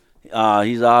based out of?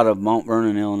 He's out of Mount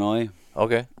Vernon, Illinois.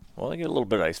 Okay. Well, they get a little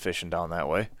bit of ice fishing down that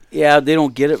way. Yeah, they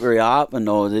don't get it very often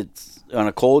though. It's on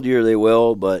a cold year they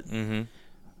will, but Mm-hmm.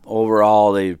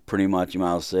 overall they pretty much, you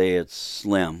might say, it's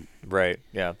slim. Right.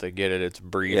 Yeah, if they get it, it's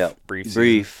brief. Yeah, Brief. season.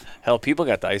 brief. Hell, people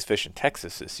got the ice fish in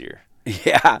Texas this year.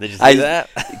 Yeah, Did you see that?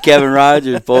 Kevin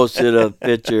Rogers posted a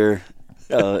picture.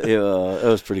 It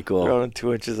was pretty cool. Throwing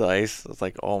 2 inches of ice. It's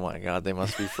like, oh my God, they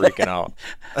must be freaking out.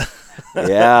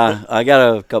 Yeah, I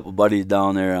got a couple buddies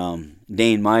down there.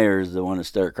 Dane Myers, the one to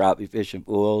start crappie fishing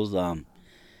pools.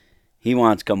 He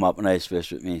wants to come up and ice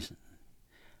fish with me.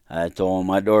 I told him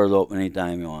my door's open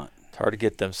anytime you want. It's hard to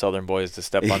get them Southern boys to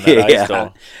step on that ice,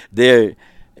 though.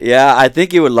 Yeah, I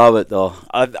think he would love it though.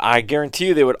 I guarantee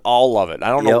you they would all love it. I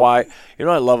don't know Yep. why. You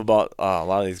know what I love about a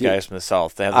lot of these guys from the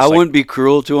South? They have this, I wouldn't be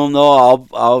cruel to him though.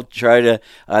 I'll try to.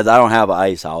 I don't have an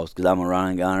ice house because I'm a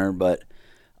running gunner, but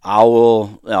I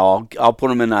will. I'll put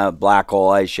them in a black hole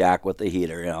ice shack with the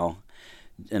heater,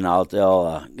 and I'll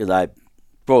tell because I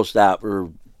pro staff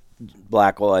for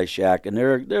black hole ice shack, and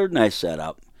they're a nice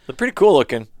setup. They're pretty cool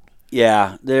looking.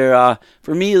 Yeah, they're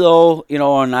for me though,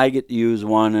 and I get to use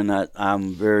one, and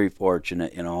I'm very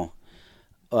fortunate,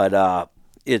 But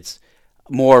it's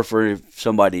more for if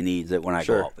somebody needs it when I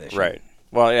go out fishing. Right.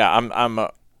 Well, yeah,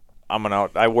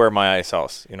 I wear my ice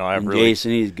house. And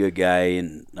Jason, he's a good guy,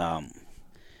 and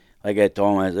like I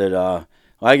told him, I said,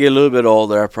 when I get a little bit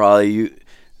older, I probably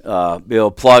be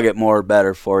able to plug it more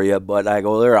better for you. But I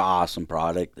go, they're an awesome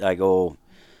product. I go,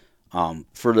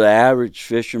 for the average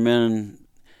fisherman,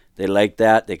 they like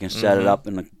that. They can set it up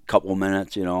in a couple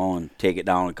minutes, and take it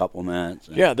down in a couple minutes.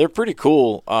 Yeah, they're pretty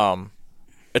cool.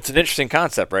 It's an interesting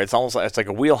concept, right? It's almost like it's like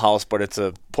a wheelhouse, but it's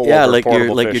a portable like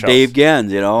fish your house. Dave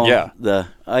Gens, Yeah.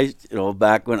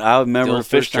 Back when I remember The the old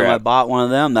fish first time I trap. bought one of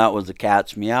them, that was the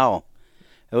Cat's Meow.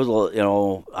 It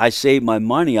was, I saved my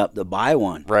money up to buy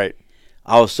one. Right.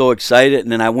 I was so excited,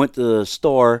 and then I went to the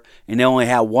store, and they only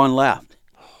had one left,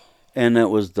 and it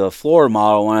was the floor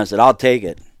model one. I said, I'll take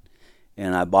it,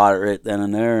 and I bought it right then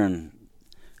and there, and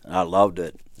I loved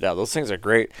it. Yeah, those things are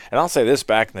great. And I'll say this: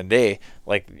 back in the day,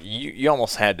 like you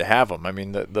almost had to have them. I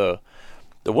mean, the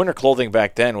winter clothing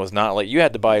back then was not like you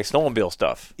had to buy snowmobile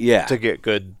stuff. Yeah. To get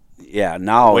good Yeah,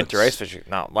 now winter ice fishing.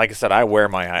 Now, like I said, I wear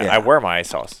my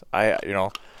ice house. I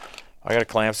got a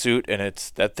clam suit, and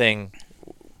it's that thing.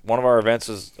 One of our events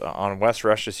was on West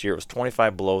Rush this year. It was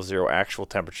 25 below zero actual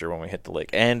temperature when we hit the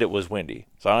lake, and it was windy.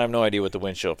 So I have no idea what the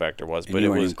wind chill factor was, but it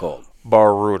was cold.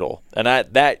 brutal. And I have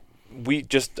a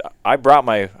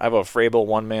Frabill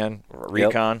one-man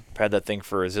Recon. I've had that thing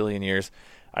for a zillion years,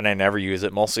 and I never use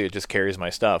it. Mostly it just carries my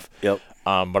stuff. Yep.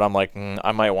 But I'm like,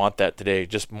 I might want that today,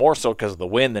 just more so because of the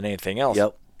wind than anything else.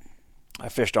 Yep. I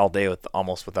fished all day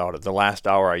almost without it. The last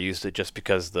hour I used it just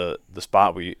because the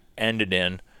spot we ended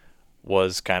in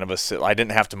was kind of I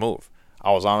didn't have to move.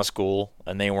 I was on a school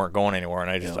and they weren't going anywhere, and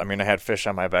I had fish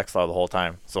on my backslide the whole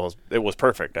time, so it was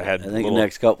perfect. I think the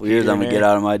next couple of years I'm gonna get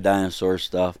out of my dinosaur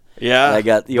stuff. Yeah, I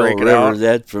got the old River's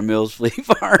Edge from Mills Flea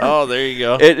Farm. Oh, there you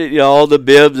go. All the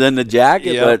bibs and the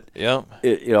jacket, but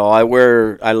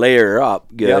I layer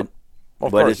up good, Of but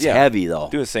course, it's heavy though.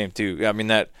 Do the same too. I mean,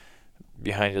 that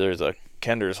behind you there's a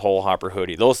Kender's Whole Hopper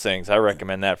hoodie. Those things, I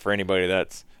recommend that for anybody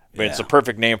that's. It's a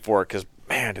perfect name for it because,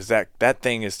 man, that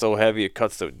thing is so heavy it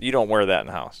cuts you don't wear that in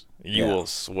the house. You will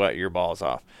sweat your balls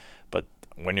off. But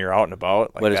when you're out and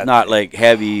about, but it's not like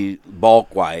heavy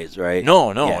bulk wise, right?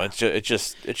 No, it's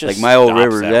just like my old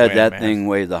River's Edge. That thing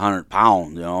weighs 100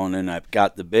 pounds, and then I've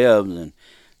got the bibs, and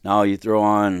now you throw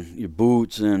on your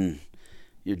boots and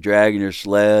you're dragging your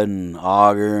sled and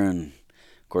auger, and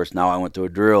of course now I went to a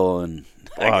drill and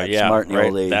I got smart in the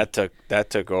old age. That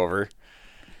took over.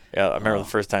 Yeah, I remember the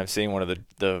first time seeing one of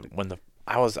when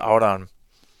I was out on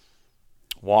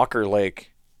Walker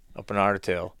Lake up in Otter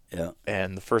Tail. Yeah.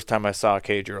 And the first time I saw a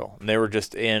K-drill, and they were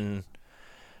just I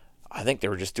think they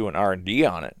were just doing R&D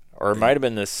on it. Or it might have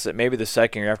been maybe the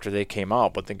second year after they came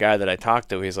out, but the guy that I talked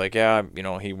to, he's like, yeah,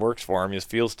 he works for him, he's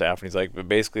field staff, and he's like, but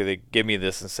basically they give me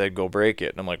this and said, go break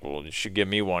it. And I'm like, well, you should give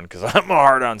me one because I'm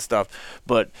hard on stuff.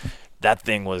 But that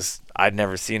thing I'd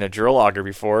never seen a drill auger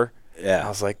before. Yeah. I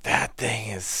was like, that thing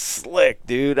is slick,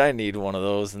 dude. I need one of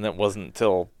those. And it wasn't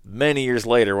until many years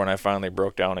later when I finally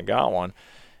broke down and got one.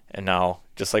 And now,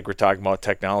 just like we're talking about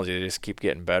technology, they just keep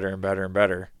getting better and better and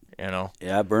better, Yeah,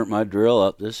 I burnt my drill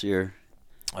up this year.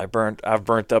 I've burnt up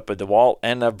at DeWalt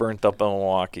and I've burnt up in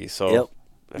Milwaukee. So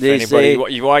if they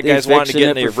anybody, you guys want to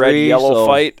get in a red-yellow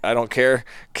fight, I don't care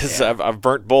because I've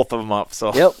burnt both of them up. So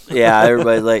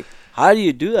everybody's like, how do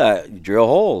you do that? You drill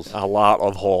holes. A lot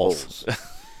of holes.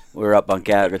 We were up on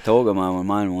Catatoga when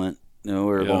mine went. We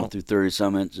were going through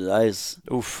 30-some inches of ice.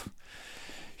 Oof.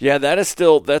 Yeah, that is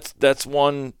still that's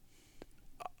one.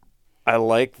 I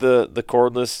like the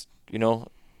cordless,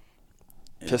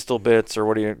 pistol bits or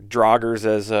draggers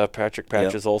as Patrick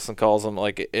Patches Olson calls them.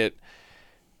 Like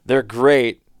they're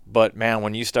great, but man,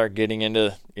 when you start getting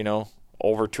into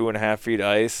over 2.5 feet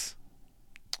ice,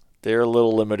 they're a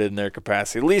little limited in their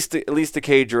capacity. At least the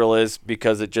K-drill is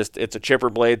because it's a chipper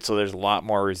blade, so there's a lot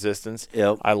more resistance.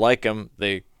 Yep. I like them.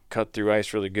 They cut through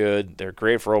ice really good. They're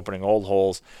great for opening old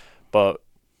holes, but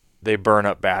they burn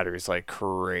up batteries like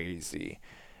crazy.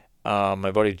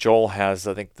 My buddy Joel has,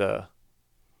 I think, the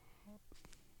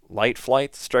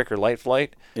Striker Light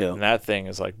Flight, and that thing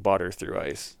is like butter through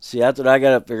ice. See, that's what I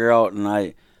got to figure out, and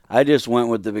I just went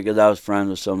with it because I was friends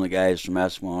with some of the guys from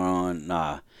Eskimo, and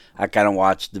I kind of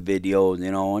watched the videos,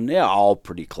 and they're all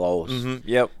pretty close. Mm-hmm.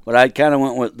 Yep. But I kind of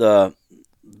went with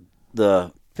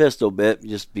the pistol bit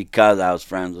just because I was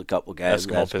friends with a couple guys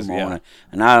with Eskimo,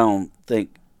 and I don't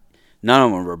think none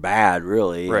of them were bad,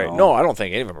 really. Right. No, I don't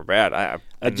think any of them are bad.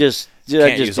 I just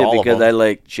did because I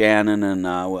like Shannon, and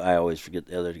I always forget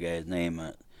the other guy's name.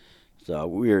 It's a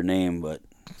weird name, but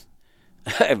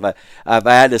if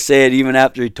I had to say it even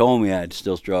after he told me, I'd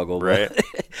still struggle. Right.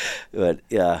 But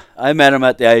yeah, I met him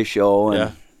at the ice show.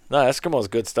 And no, Eskimo's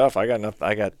good stuff. I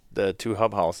got the 2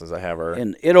 hub houses I have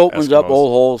and it opens Eskimos. Up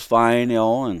old holes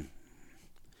fine,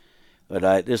 but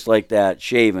I just like that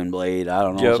shaving blade. I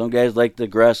don't know. Yep. Some guys like the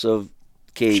aggressive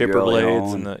chipper drill,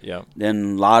 blades, and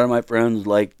then a lot of my friends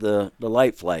like the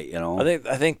light flight.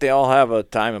 I think they all have a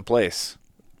time and place.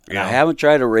 I haven't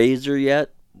tried a razor yet,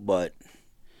 but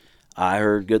I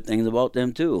heard good things about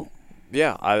them too.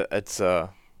 Yeah, I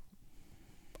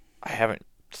haven't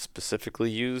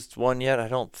specifically used one yet. I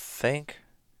don't think.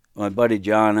 My buddy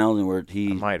John Ellsworth,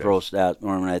 he pro stat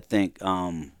Norman. I think.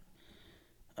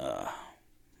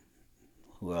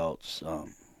 Who else?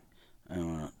 I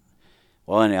don't know.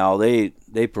 Well, anyhow, they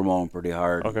promote them pretty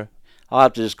hard. Okay. I'll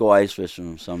have to just go ice fishing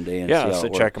them someday and see how it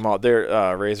works. Check them out.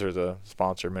 Their Razor's a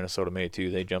sponsor, Minnesota Made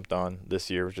too. They jumped on this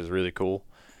year, which is really cool.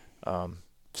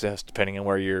 Just depending on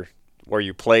where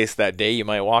you place that day, you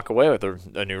might walk away with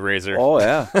a new Razor. Oh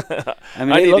yeah. I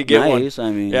mean, I they need look to get nice. one.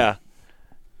 I mean, yeah,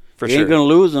 for you sure. ain't gonna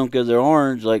lose them because they're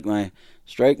orange. Like my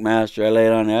Strike Master, I lay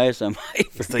it on the ice. I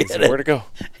might forget it. Where to go?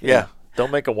 Yeah.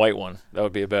 Don't make a white one. That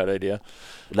would be a bad idea.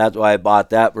 That's why I bought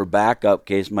that for backup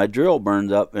case my drill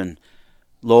burns up, and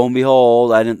lo and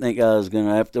behold, I didn't think I was going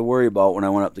to have to worry about when I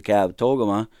went up to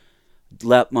Catatoga.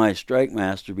 Left my Strike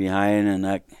Master behind, and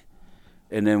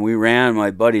then we ran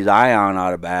my buddy's Ion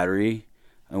out of battery,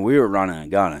 and we were running and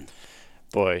gunning.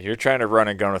 Boy, you're trying to run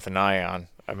and gun with an Ion.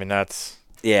 I mean, those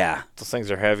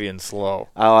things are heavy and slow.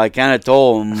 Oh, I kind of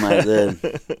told him. I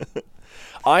said,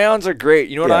 Ions are great.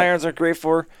 You know what Ions are great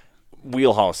for?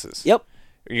 Wheelhouses. Yep.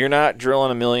 You're not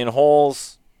drilling a million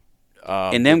holes.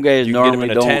 And them guys you can get them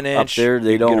normally in a don't 10-inch, up there.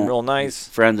 They you can don't. get them real nice.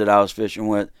 Friends that I was fishing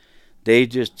with, they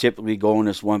just typically go in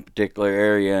this one particular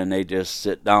area and they just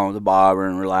sit down with the bobber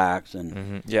and relax.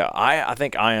 And Yeah, I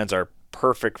think ions are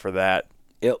perfect for that.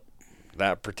 Yep.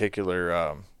 That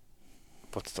particular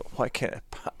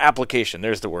application.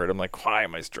 There's the word. I'm like, why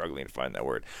am I struggling to find that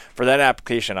word? For that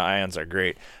application, ions are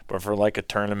great. But for like a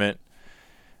tournament,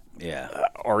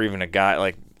 or even a guy,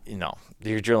 like,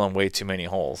 you're drilling way too many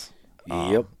holes.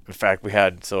 Yep. In fact, we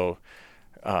had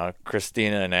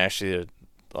Christina and Ashley,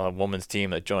 a women's team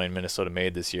that joined Minnesota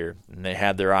Made this year, and they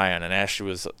had their ion. And Ashley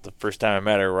was the first time I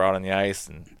met her. We're out on the ice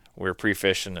and we were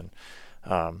pre-fishing, and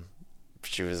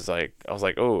she was like, I was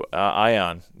like, oh,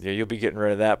 ion, yeah, you'll be getting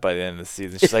rid of that by the end of the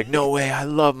season. She's like, no way, I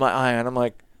love my ion. I'm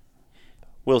like,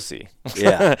 we'll see.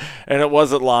 Yeah. And it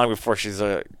wasn't long before she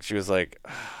was like,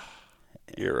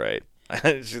 you're right.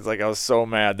 She's like, I was so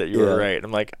mad that you were right.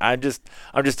 I'm like, I'm just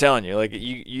telling you, like,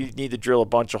 you need to drill a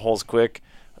bunch of holes quick.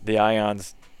 The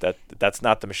ions, that's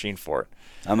not the machine for it.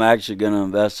 I'm actually going to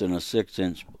invest in a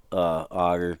 6-inch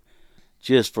auger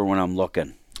just for when I'm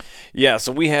looking. Yeah,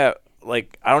 so we have,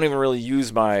 like, I don't even really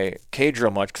use my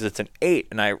K-drill much because it's an 8,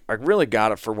 and I really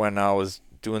got it for when I was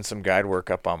doing some guide work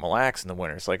up on Mille Lacs in the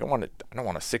winter. It's like, I don't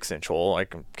want a 6-inch hole.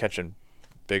 Like, I'm catching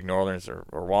big northerns or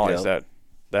wallies. Yep.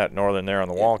 That northern there on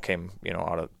the wall came,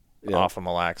 off of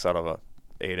Mille Lacs out of a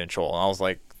 8-inch hole. And I was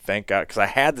like, thank God, because I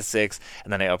had the 6,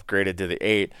 and then I upgraded to the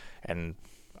 8, and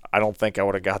I don't think I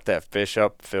would have got that fish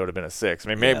up if it would have been a 6. I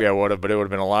mean, maybe I would have, but it would have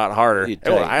been a lot harder.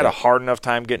 I had a hard enough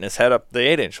time getting his head up the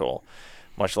 8-inch hole,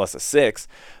 much less a 6.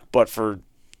 But for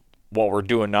what we're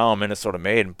doing now, Minnesota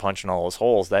Made, and punching all those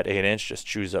holes, that 8-inch just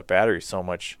chews up batteries so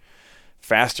much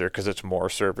faster because it's more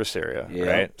surface area,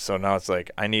 right? So now it's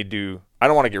like, I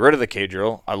don't want to get rid of the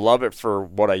K-drill. I love it for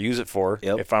what I use it for.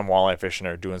 If I'm walleye fishing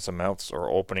or doing something else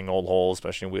or opening old holes,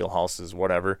 especially in wheelhouses,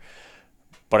 whatever.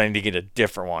 But I need to get a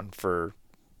different one for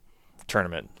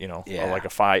tournament, like a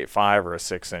 5 or a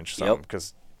 6-inch something,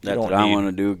 because that's what I want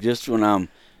to do. Just when I'm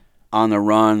on the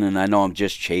run and I know I'm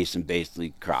just chasing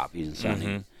basically crappies and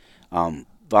something.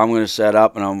 If I'm going to set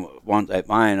up and once I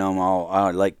find them,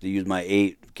 I'd like to use my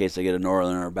 8 in case I get a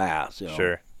northern or a bass.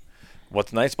 Sure.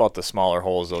 What's nice about the smaller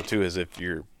holes though too is if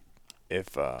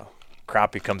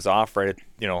crappie comes off right,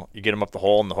 you get them up the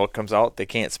hole and the hook comes out, they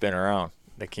can't spin around.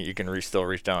 You can still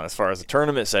reach down. As far as the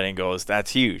tournament setting goes,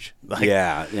 that's huge.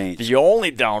 The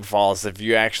only downfall is if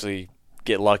you actually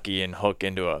get lucky and hook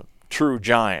into a true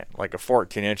giant, like a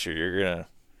 14-incher, you're gonna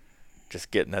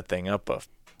just getting that thing up a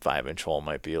 5-inch hole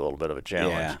might be a little bit of a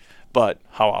challenge. Yeah. But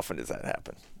how often does that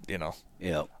happen?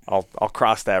 I'll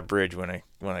cross that bridge when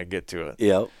I get to it.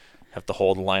 Yep. Have to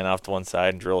hold the line off to one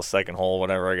side and drill a second hole,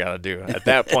 whatever I gotta do. At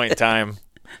that point in time.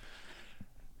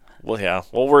 Well, yeah,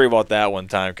 we'll worry about that when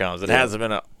time comes. It hasn't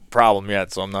been a problem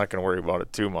yet, so I'm not going to worry about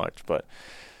it too much. But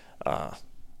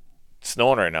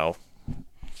snowing right now.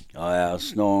 Oh, yeah,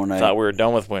 snowing. I thought we were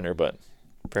done with winter, but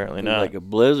apparently not. Like a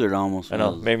blizzard almost. I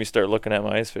know. Made me start looking at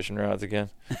my ice fishing rods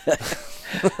again.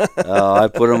 I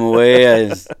put them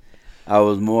away. I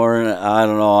was more, I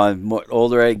don't know, the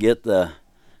older I get, the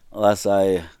less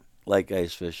I like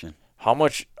ice fishing. How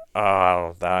much,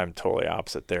 I'm totally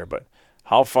opposite there, but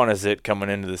how fun is it coming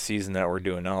into the season that we're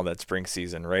doing now, that spring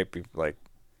season, right? Like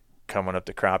coming up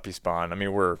to crappie spawn. I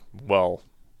mean, we're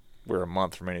a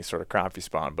month from any sort of crappie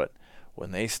spawn, but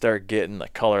when they start getting the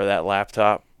color of that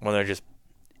laptop, when they're just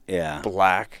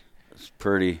black, it's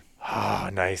pretty. How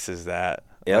nice is that?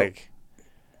 Yep.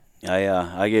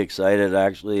 I get excited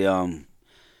actually.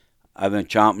 I've been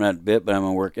chomping at the bit, but I've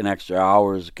been working extra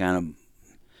hours to kind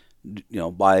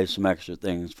of, buy some extra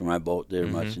things for my boat there,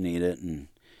 much need it,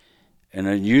 and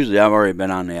then usually I've already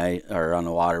been on the ice or on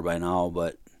the water by now,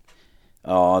 but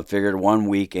I figured 1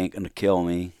 week ain't gonna kill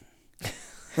me.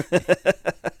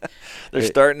 They're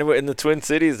starting to, in the Twin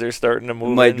Cities, they're starting to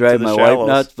move. Might drive into the my shallows. wife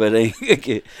nuts, but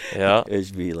yeah,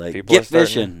 it'd be like people get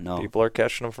fishing. No, people are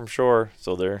catching them from shore,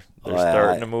 so they're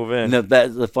starting to move in.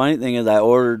 The funny thing is, I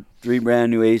ordered 3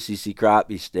 brand new ACC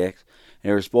crappie sticks.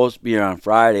 They were supposed to be here on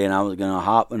Friday, and I was gonna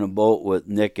hop in a boat with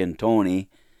Nick and Tony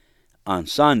on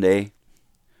Sunday.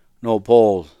 No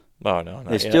poles. Oh, no,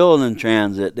 they're still in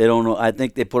transit. They don't know. I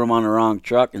think they put them on the wrong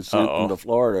truck and sent them to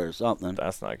Florida or something.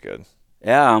 That's not good.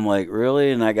 Yeah, I'm like,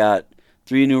 really? And I got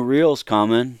 3 new reels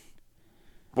coming.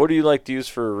 What do you like to use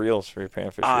for reels for your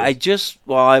panfish reels?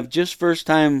 I've just first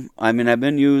time. I mean, I've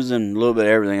been using a little bit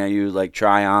of everything. I use like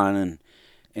Tryon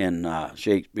and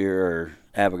Shakespeare or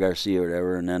Ava Garcia or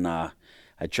whatever. And then I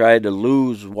tried to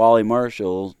lose Wally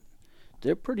Marshall.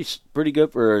 They're pretty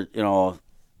good for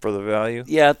for the value.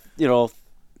 Yeah, I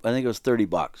think it was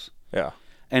 $30. Yeah.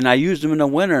 And I used them in the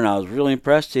winter, and I was really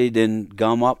impressed he didn't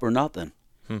gum up or nothing.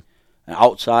 And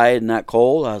outside in that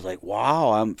cold, I was like,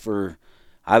 wow,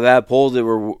 I've had poles that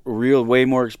were way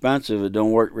more expensive that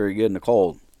don't work very good in the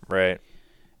cold. Right.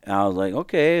 And I was like,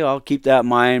 okay, I'll keep that in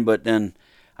mind. But then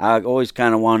I always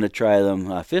kind of wanted to try them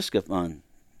Fiskafun.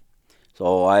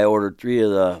 So I ordered 3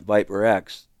 of the Viper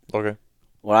X. Okay.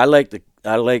 Well, I want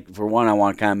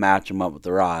to kind of match them up with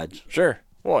the rods. Sure.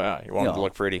 Well, yeah, you want them to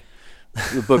look pretty.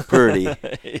 You look pretty.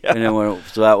 Yeah. And then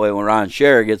so that way when Ron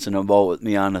Scherer gets in a boat with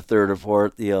me on the 3rd or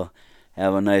 4th, he'll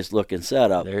have a nice looking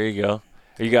setup. There you go.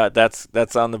 You got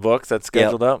that's on the books. That's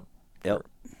scheduled up. Yep.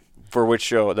 For which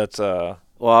show? That's Well,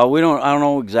 I don't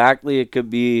know exactly. It could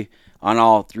be on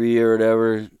all 3 or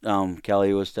whatever.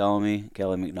 Kelly was telling me,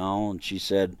 Kelly McDowell, and she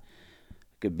said it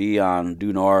could be on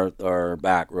Due North or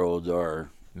Back Roads or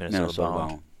Minnesota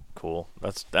bound. Cool.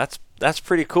 That's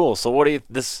pretty cool. So what do you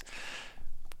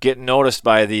getting noticed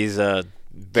by these bigger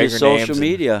just social names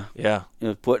media? Yeah.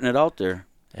 Putting it out there.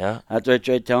 Yeah. That's what I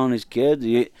try telling these kids.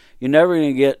 You're never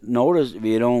gonna get noticed if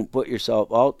you don't put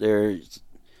yourself out there.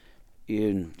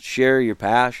 You share your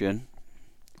passion.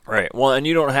 Right. Well, and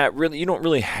you don't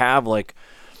really have like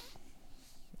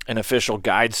an official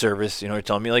guide service. You're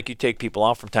telling me like you take people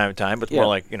oout from time to time, but more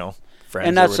like friends.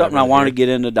 And that's something I want to get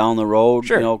into down the road.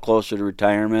 Sure. Closer to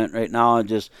retirement. Right now, I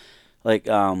just like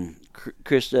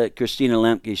Christina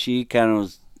Lemke. She kind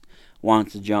of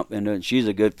wants to jump into it. And she's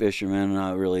a good fisherman, and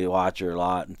I really watch her a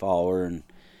lot and follow her. And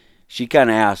she kind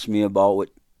of asked me about what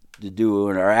to do,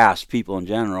 or asked people in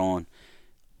general. And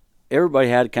everybody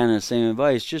had kind of the same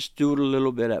advice. Just do it a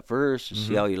little bit at first to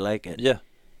see how you like it. Yeah.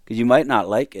 Because you might not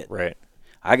like it. Right.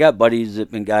 I got buddies that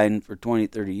have been guiding for 20,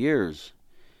 30 years.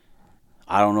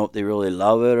 I don't know if they really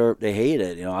love it or if they hate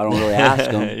it. I don't really ask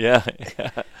them. Yeah.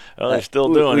 Well, they're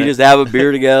still doing it. We just have a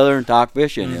beer together and talk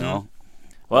fishing,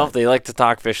 Well, if they like to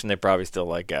talk fishing, they probably still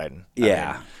like guiding.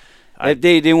 Yeah. If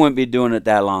they wouldn't be doing it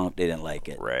that long if they didn't like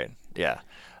it. Right. Yeah.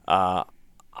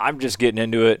 I'm just getting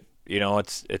into it.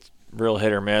 It's real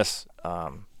hit or miss.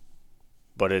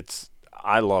 But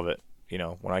I love it.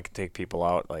 When I can take people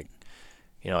out, like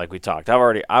we talked.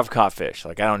 I've caught fish.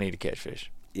 Like I don't need to catch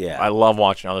fish. Yeah. I love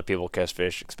watching other people catch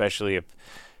fish, especially if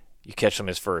you catch them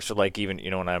as first. So like even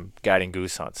when I'm guiding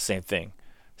goose hunts, same thing.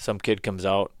 Some kid comes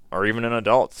out, or even an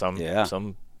adult.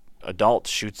 Some adult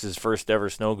shoots his first ever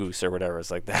snow goose or whatever.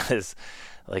 It's like that is,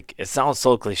 like it sounds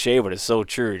so cliche, but it's so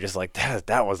true. You're just like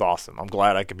that was awesome. I'm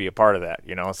glad I could be a part of that.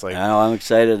 It's like I'm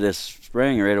excited this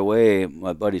spring right away.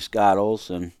 My buddy Scott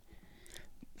Olson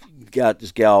got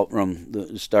this gal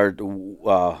from started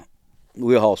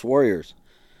Wheelhouse Warriors.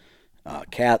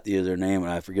 Kathy is her name,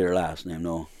 and I forget her last name,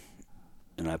 though.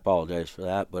 And I apologize for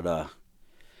that. But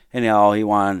anyhow, he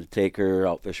wanted to take her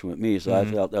out fishing with me, so I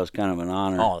felt that was kind of an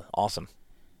honor. Oh, awesome.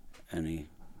 And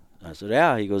I said,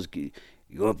 yeah. He goes, you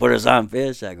want to put us on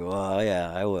fish? I go, oh,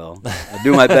 yeah, I will. I'll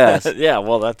do my best. Yeah,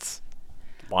 well, that's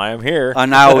why I'm here.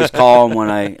 And I always call him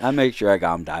when I make sure I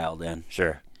got him dialed in.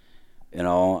 Sure.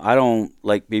 I don't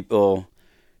like people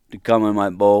to come in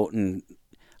my boat and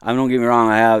don't get me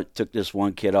wrong, I took this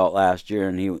one kid out last year,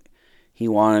 and he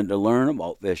wanted to learn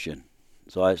about fishing.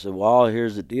 So I said, well,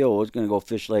 here's the deal. We're going to go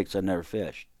fish lakes I never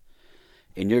fished.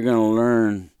 And you're going to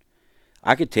learn.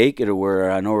 I could take you to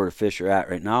where I know where the fish are at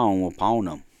right now, and we'll pound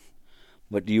them.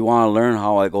 But do you want to learn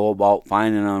how I go about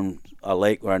finding on a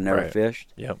lake where I never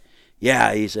fished? Yep.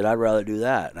 Yeah, he said, I'd rather do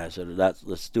that. And I said,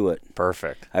 let's do it.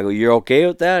 Perfect. I go, you're okay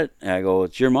with that? And I go,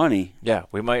 it's your money. Yeah,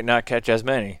 we might not catch as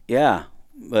many. Yeah.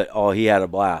 But, he had a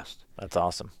blast. That's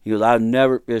awesome. He goes, I've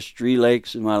never fished 3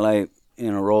 lakes in my life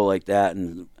in a row like that.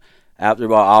 And after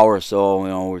about an hour or so,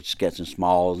 we're just catching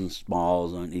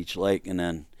smalls on each lake. And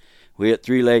then we hit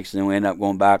 3 lakes, and then we ended up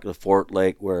going back to the 4th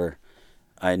lake where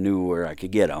I knew where I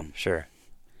could get them. Sure.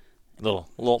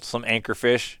 Some anchor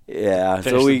fish. Yeah,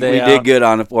 so we did good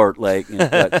on the 4th lake.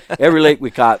 But every lake we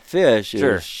caught fish, it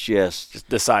was just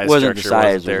the size wasn't structure the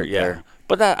size wasn't there. Yeah. There.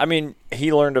 But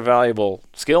he learned a valuable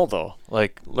skill, though,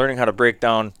 like learning how to break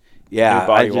down new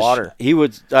body water.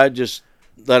 I just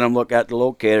let him look at the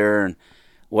locator, and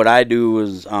what I do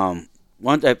is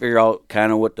once I figure out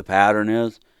kind of what the pattern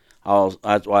is,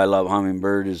 that's why I love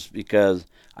Humminbird, is because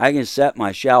I can set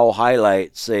my shallow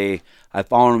highlight, say I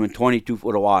found them in 22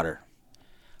 foot of water.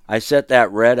 I set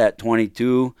that red at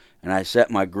 22, and I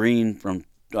set my green from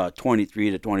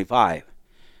 23 to 25.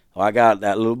 So I got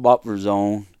that little buffer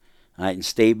zone. I can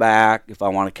stay back if I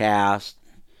want to cast,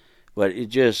 but you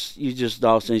just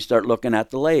all of a sudden you start looking at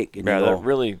the lake. And that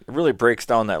really breaks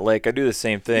down that lake. I do the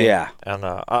same thing. Yeah. And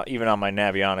even on my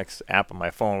Navionics app on my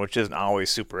phone, which isn't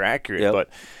always super accurate, but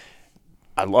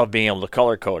I love being able to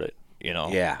color code it.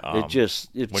 Yeah, when you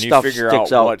stuff figure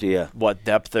sticks out out to you. what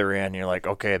depth they're in, you're like,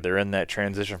 okay, they're in that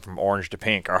transition from orange to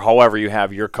pink, or however you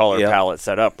have your color palette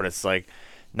set up. But it's like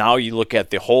now you look at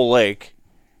the whole lake,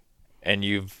 and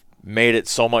you've made it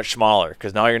so much smaller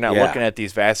because now you're not looking at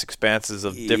these vast expanses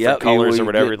of different colors or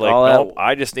whatever. Like, nope,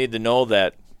 I just need to know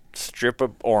that strip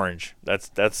of orange.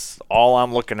 That's all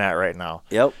I'm looking at right now.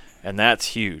 Yep. And that's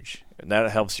huge. And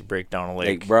that helps you break down a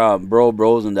lake. Like bro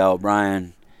Rosendahl,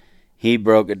 Brian, he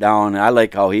broke it down. I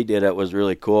like how he did it. It was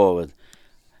really cool. With,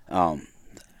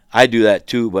 I do that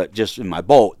too, but just in my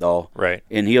boat though. Right.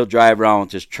 And he'll drive around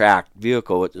with his tracked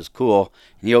vehicle, which is cool.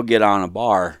 And he'll get on a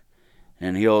bar,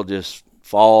 and he'll just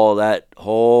follow that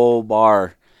whole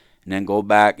bar, and then go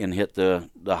back and hit the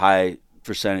high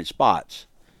percentage spots.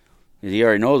 He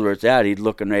already knows where it's at. He's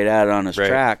looking right at it on his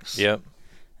tracks. Yep.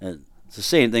 It's the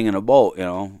same thing in a boat,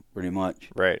 pretty much.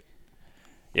 Right.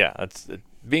 Yeah, that's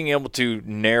being able to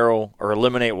narrow or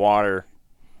eliminate water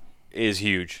is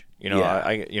huge.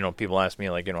 I people ask me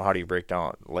like, how do you break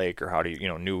down a lake, or how do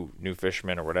you, new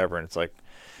fishermen or whatever, and it's like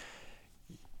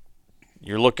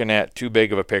you're looking at too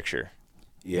big of a picture.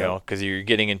 Yeah. Because you're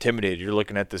getting intimidated. You're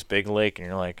looking at this big lake, and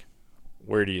you're like,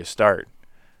 where do you start?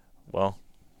 Well,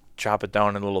 chop it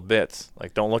down in little bits.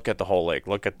 Like, don't look at the whole lake.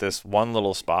 Look at this one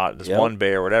little spot, this one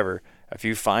bay or whatever. If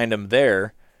you find them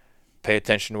there, pay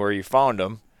attention to where you found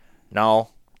them.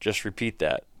 Now, just repeat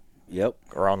that. Yep.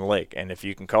 Around the lake. And if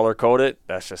you can color code it,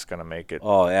 that's just going to make it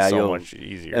so much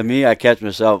easier. And me, I catch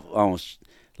myself almost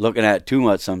looking at it too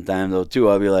much sometimes, though, too.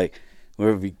 I'll be like,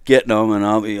 we'll be getting them, and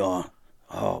I'll be going,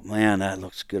 oh, man, that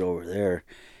looks good over there.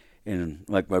 And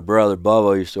like my brother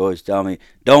Bubba used to always tell me,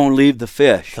 don't leave the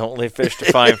fish. Don't leave fish to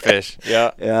find fish.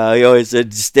 Yeah. Yeah, he always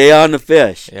said, stay on the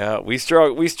fish. Yeah, we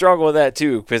struggle with that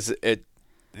too, because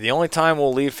the only time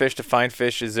we'll leave fish to find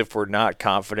fish is if we're not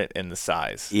confident in the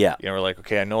size. Yeah. We're like,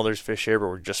 okay, I know there's fish here, but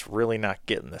we're just really not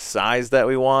getting the size that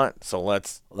we want. So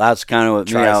let's. That's kind of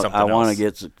what me. I want to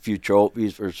else. get a few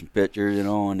trophies for some pictures,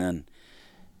 and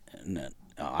then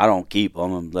I don't keep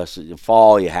them unless in the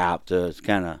fall you have to. It's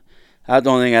kind of. That's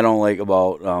the only thing I don't like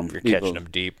about You're catching them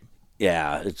deep.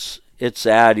 Yeah, it's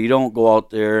sad. You don't go out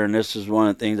there, and this is one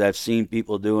of the things I've seen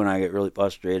people do, and I get really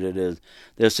frustrated, is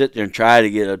they'll sit there and try to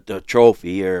get a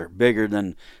trophy or bigger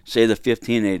than, say, the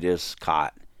 15 they just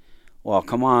caught. Well,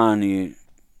 come on,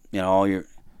 you're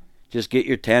just get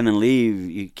your 10 and leave.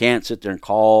 You can't sit there and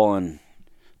call and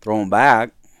throw them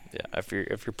back. Yeah, if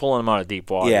you're pulling them out of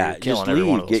deep water, yeah, you're killing just every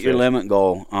leave. one of those Get your fish. limit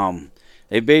goal.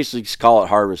 They basically call it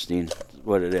harvesting.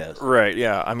 What it is. Right.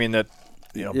 Yeah. I mean that.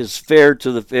 It's fair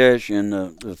to the fish and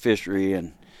the fishery,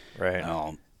 and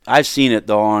right. I've seen it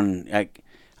though, and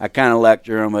I kind of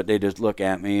lecture them, but they just look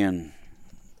at me. And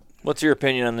what's your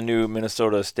opinion on the new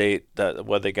Minnesota state that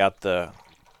where they got those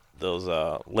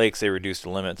lakes? They reduced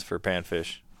the limits for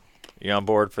panfish. You on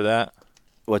board for that?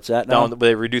 What's that now?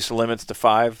 They reduced the limits to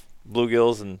 5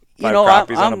 bluegills and 5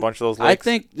 crappies on a bunch of those lakes. I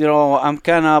think I'm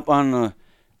kind of up on the.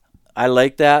 I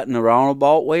like that in a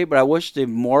roundabout way, but I wish they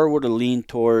more would have leaned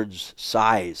towards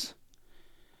size.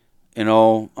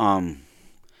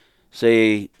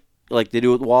 Say like they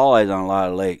do with walleyes on a lot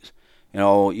of lakes.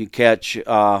 You catch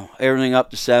everything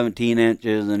up to 17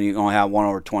 inches, and you're gonna have one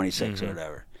over 26 or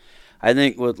whatever. I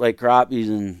think with like crappies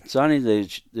and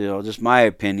sunnies, just my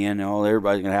opinion.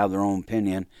 Everybody's gonna have their own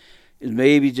opinion. Is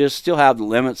maybe just still have the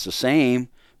limits the same,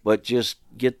 but just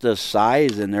get the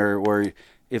size in there where.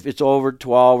 If it's over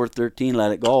 12 or 13,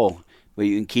 let it go. But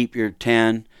you can keep your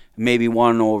 10, maybe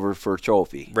one over for a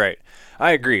trophy. Right.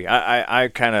 I agree.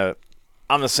 I'm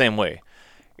the same way.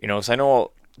 So I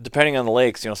know depending on the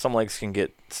lakes, some lakes can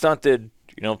get stunted.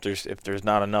 If there's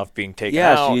not enough being taken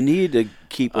out. Yes, you need to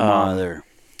keep them out of there.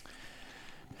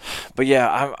 But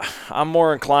yeah, I'm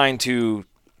more inclined to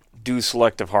do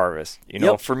selective harvest.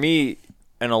 For me,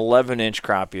 an 11-inch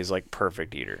crappie is like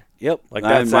perfect eater. Yep. Like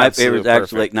that's my favorite's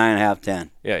actually like 9.5, 10.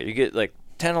 Yeah, you get like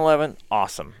 10, 11,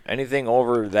 awesome. Anything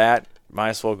over that, might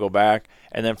as well go back.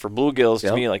 And then for bluegills,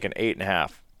 to me, like an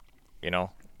 8.5,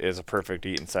 is a perfect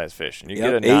eating size fish. And you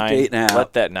get a 9, 8 to 8.5.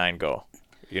 Let that 9 go,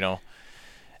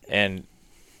 And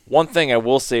one thing I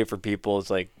will say for people is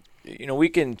like, we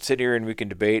can sit here and we can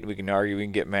debate, we can argue, we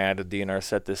can get mad at DNR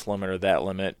set this limit or that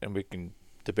limit, and we can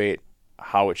debate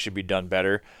how it should be done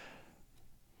better.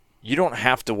 You don't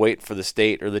have to wait for the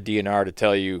state or the DNR to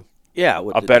tell you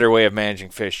a better way of managing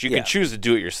fish. You can choose to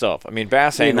do it yourself. I mean,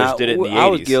 bass anglers did it in the 80s. I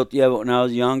was guilty of it when I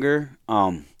was younger.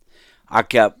 I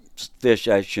kept fish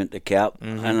I shouldn't have kept,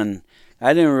 and then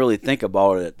I didn't really think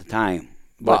about it at the time.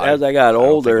 But as I got older,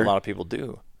 I don't think a lot of people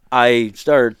do. I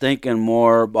started thinking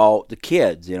more about the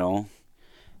kids,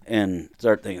 and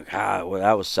started thinking, well,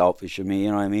 that was selfish of me, you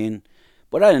know what I mean?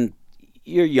 But I didn't.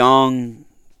 you're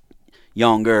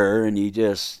younger, and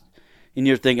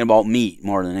you're thinking about meat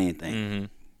more than anything. Mm-hmm.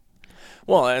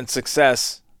 Well, and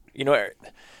success,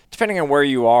 depending on where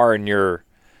you are in your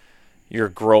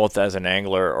growth as an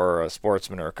angler or a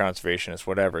sportsman or a conservationist,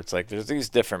 whatever, it's like there's these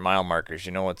different mile markers.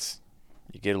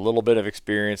 You get a little bit of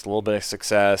experience, a little bit of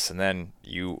success, and then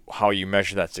how you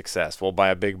measure that success. Well, by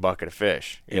a big bucket of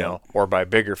fish, or by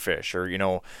bigger fish, or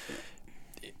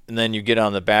and then you get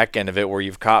on the back end of it where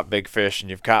you've caught big fish and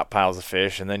you've caught piles of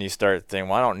fish, and then you start thinking,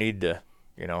 well, I don't need to,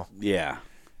 Yeah.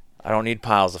 I don't need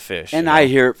piles of fish. And I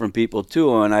hear it from people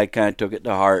too, and I kind of took it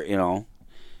to heart, and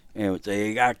would say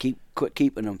you gotta quit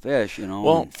keeping them fish,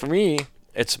 Well, for me,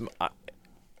 it's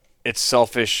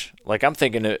selfish. Like I'm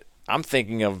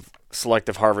thinking of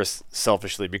selective harvest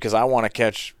selfishly because I want to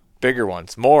catch bigger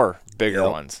ones, more bigger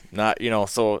ones. Not,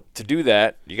 so to do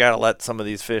that, you got to let some of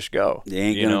these fish go. They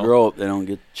ain't going to grow up. They don't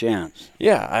get the chance.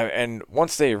 Yeah. And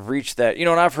once they reach that, and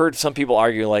I've heard some people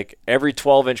argue like every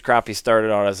 12-inch crappie started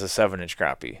out as a 7-inch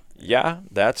crappie. Yeah,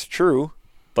 that's true.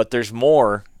 But there's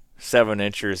more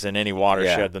 7-inchers in any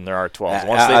watershed than there are 12s.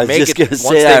 Once they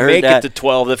make it to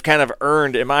 12, they've kind of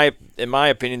earned, in my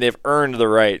opinion, they've earned the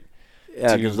right.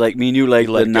 Yeah, because like me and you like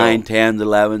the 9, 10,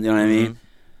 11, you know what I mean?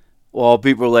 Well,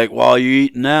 people are like, well, you're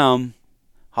eating them.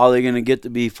 How are they going to get to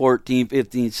be 14,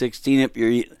 15, 16 if you're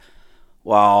eating?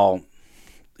 Well,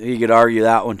 you could argue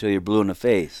that one until you're blue in the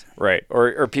face. Right.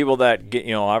 Or people that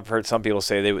get, I've heard some people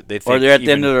say they think. Or they're at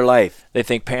the end of their life. They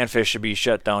think panfish should be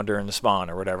shut down during the spawn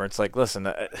or whatever. It's like, listen,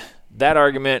 that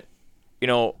argument,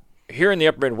 here in the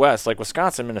upper Midwest, like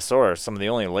Wisconsin, Minnesota are some of the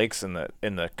only lakes in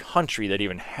the country that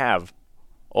even have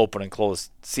open and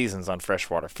closed seasons on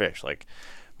freshwater fish. Like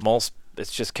most,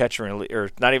 it's just catch and release, or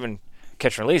not even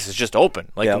catch and release. It's just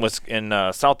open. Like in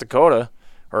South Dakota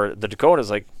or the Dakotas,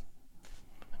 like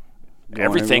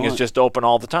everything is just open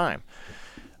all the time.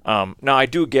 Now I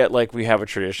do get like we have a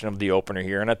tradition of the opener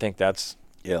here, and I think that's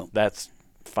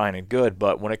fine and good.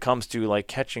 But when it comes to like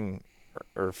catching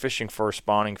or fishing for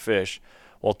spawning fish,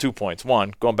 well, 2 points.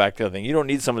 One, going back to the other thing, you don't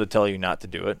need someone to tell you not to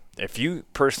do it. If you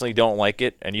personally don't like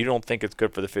it and you don't think it's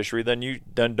good for the fishery, then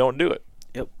don't do it.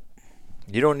 Yep.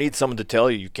 You don't need someone to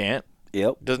tell you can't.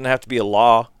 Yep. It doesn't have to be a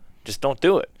law. Just don't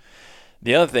do it.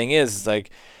 The other thing is like,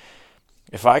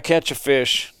 if I catch a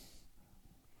fish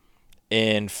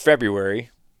in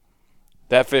February,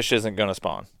 that fish isn't going to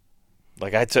spawn.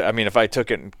 Like if I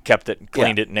took it and kept it and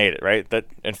cleaned it and ate it, right? That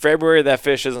in February, that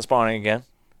fish isn't spawning again.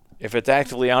 If it's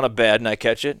actively on a bed and I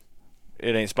catch it,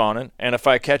 it ain't spawning. And if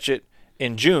I catch it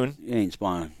in June, it ain't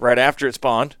spawning. Right after it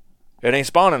spawned, it ain't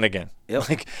spawning again. Yep.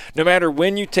 Like no matter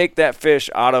when you take that fish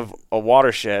out of a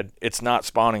watershed, it's not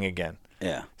spawning again.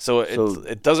 Yeah. So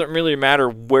it doesn't really matter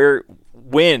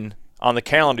when on the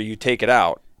calendar you take it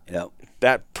out. Yep.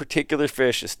 That particular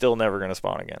fish is still never going to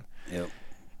spawn again. Yep.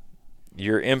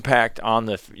 Your impact on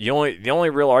the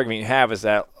only real argument you have is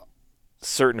that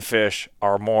certain fish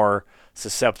are more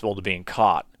susceptible to being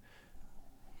caught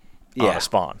on a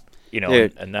spawn, and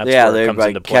that's where it comes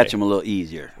into play. Catch them a little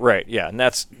easier, right? Yeah,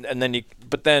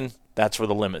 but then that's where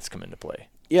the limits come into play.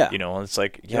 Yeah, and it's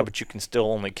like but you can still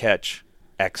only catch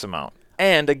X amount.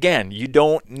 And again, you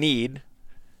don't need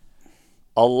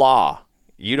a law.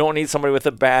 You don't need somebody with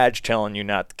a badge telling you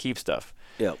not to keep stuff.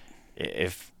 Yep.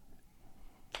 If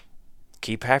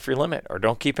keep half your limit or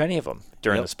don't keep any of them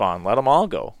during the spawn. Let them all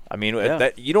go. I mean,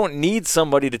 you don't need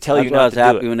somebody to tell you not to do it. That's why I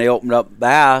was happy when they opened up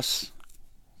bass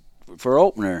for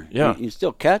opener. Yeah. You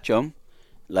still catch them.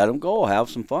 Let them go. Have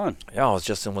some fun. Yeah, I was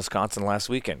just in Wisconsin last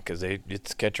weekend because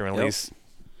it's catch and release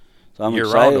so I'm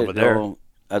year-round excited over there. Though.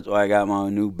 That's why I got my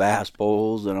new bass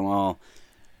poles and I'm all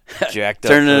jacked up.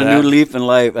 Turning a new leaf in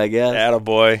life, I guess.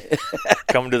 Attaboy.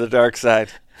 Come to the dark side.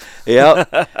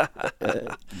 Yep.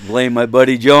 Blame my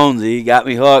buddy Jones. He got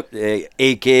me hooked.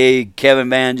 A.K.A. Kevin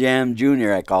Van Jam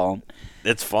Jr., I call him.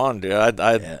 It's fun, dude.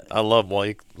 I love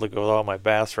you look at all my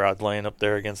bass rods laying up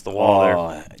there against the wall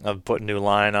there. I'm putting new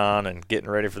line on and getting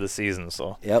ready for the season.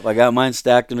 So. Yep, I got mine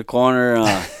stacked in the corner.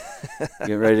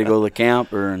 Getting ready to go to the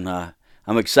camper, and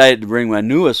I'm excited to bring my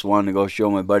newest one to go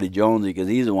show my buddy Jonesy because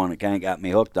he's the one that kind of got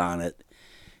me hooked on it.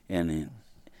 And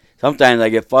sometimes I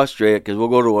get frustrated because we'll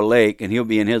go to a lake and he'll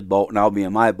be in his boat and I'll be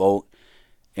in my boat,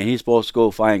 and he's supposed to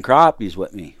go find crappies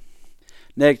with me.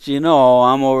 Next you know,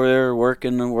 I'm over there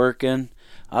working and working.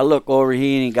 I look over,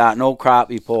 he ain't got no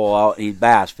crappie pole out, and he's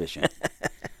bass fishing.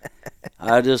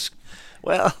 I just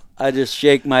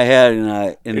shake my head,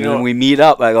 and when we meet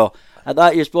up, I go, I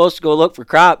thought you're supposed to go look for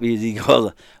crappies. He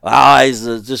goes,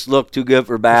 he's just look too good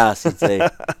for bass. He'd say.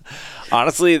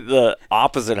 Honestly, the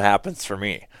opposite happens for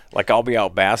me. Like, I'll be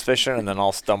out bass fishing, and then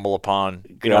I'll stumble upon,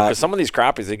 because some of these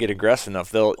crappies, they get aggressive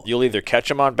enough. You'll either catch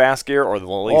them on bass gear, or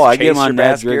they'll at least I chase get them on your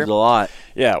Ned bass gear. rigs a lot.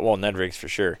 Yeah, well, Ned rigs for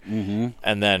sure. Mm-hmm.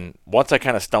 And then once I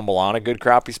kind of stumble on a good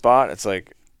crappie spot, it's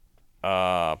like,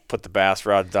 put the bass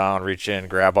rod down, reach in,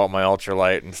 grab out my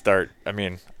ultralight, and start. I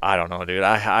mean, I don't know, dude.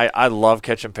 I love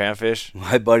catching panfish.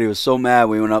 My buddy was so mad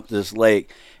we went up to this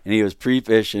lake, and he was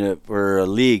pre-fishing it for a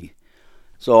league.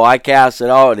 So I cast it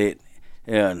out,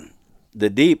 and the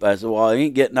deep. I said, well, I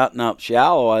ain't getting nothing up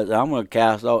shallow. I'm going to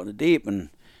cast out in the deep, and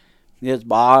it's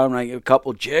bottom, and I get a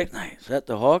couple jigs, and I set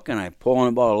the hook, and I pull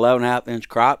in about 11.5-inch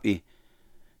crappie.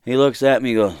 He looks at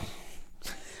me and goes,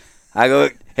 I go,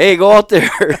 hey, go out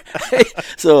there.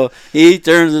 So he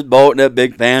turns his boat in that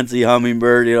big fancy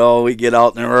Humminbird, we get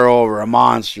out there, we're over a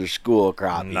monster school of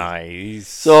crappie. Nice.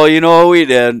 So you know what we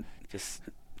did? Just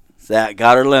that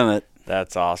got our limit.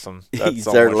 That's awesome. That's He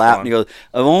so started much laughing. fun. He goes,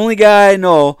 the only guy I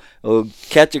know will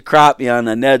catch a crappie on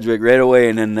the Ned's rig right away,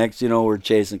 and then next we're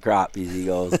chasing crappies, he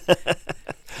goes.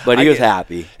 But he was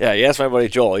happy. Yeah, you asked my buddy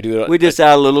Joel. We just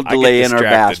had a little delay in our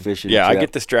bass fishing Yeah, trip. I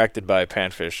get distracted by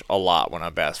panfish a lot when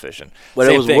I'm bass fishing. But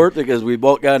Same it was thing. worth it because we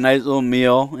both got a nice little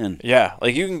meal. And Yeah,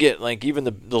 like you can get like even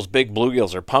those big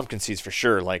bluegills or pumpkin seeds for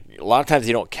sure. Like a lot of times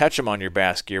you don't catch them on your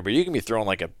bass gear, but you can be throwing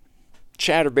like a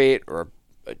chatterbait or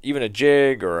even a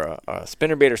jig or a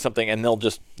spinnerbait or something, and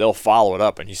they'll follow it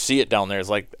up, and you see it down there. It's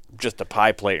like just a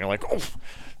pie plate, and you're like, oh,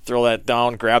 throw that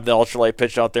down, grab the ultralight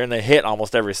pitch out there, and they hit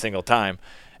almost every single time.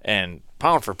 And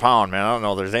pound for pound, man, I don't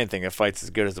know if there's anything that fights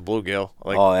as good as the bluegill.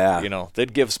 Like, oh yeah,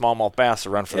 they'd give smallmouth bass a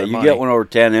run for their you money. get one over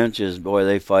 10 inches, boy,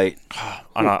 they fight.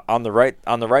 on the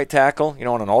right tackle,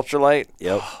 on an ultralight.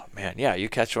 Yep. Oh, man, yeah, you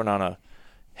catch one on a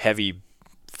heavy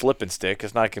flipping stick,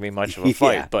 it's not gonna be much of a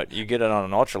fight. Yeah. But you get it on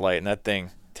an ultralight, and that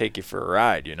thing take you for a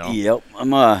ride. Yep.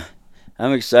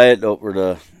 I'm excited over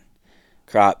the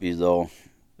crappies though.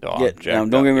 Oh, don't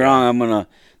get me wrong. I'm gonna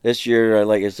this year,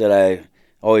 like I said, I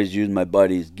always use my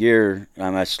buddy's gear.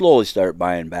 I slowly start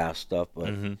buying bass stuff,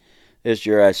 but this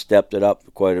year I stepped it up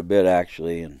quite a bit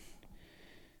actually.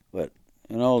 But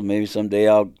maybe someday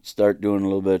I'll start doing a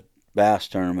little bit bass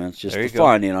tournaments just for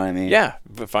fun. You know what I mean? Yeah,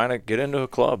 but get into a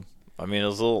club. I mean,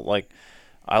 it's a little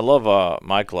I love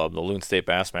my club, the Loon State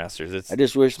Bassmasters. I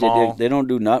just wish they don't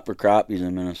do nut for crappies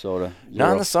in Minnesota.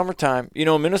 Not in the summertime.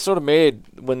 Minnesota Made,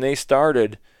 when they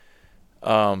started,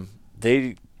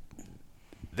 they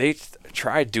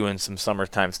tried doing some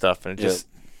summertime stuff, and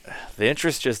the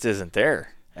interest just isn't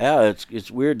there. Yeah, it's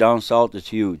weird. Down south, it's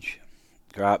huge.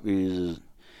 Crappies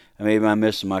maybe I'm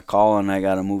missing my call, and I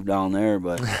got to move down there.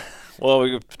 But well,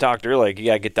 we talked earlier. Like, you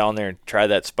got to get down there and try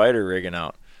that spider rigging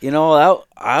out.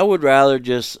 I would rather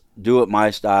just do it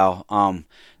my style.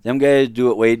 Them guys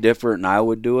do it way different than I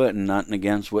would do it, and nothing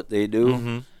against what they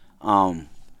do. Mm-hmm.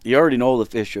 You already know the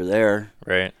fish are there.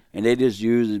 Right. And they just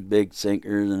use the big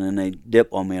sinkers, and then they dip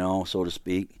them, so to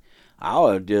speak. I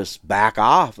would just back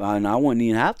off, and I wouldn't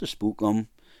even have to spook them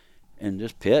and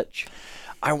just pitch.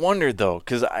 I wondered, though,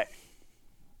 because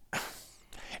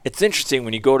it's interesting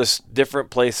when you go to different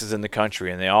places in the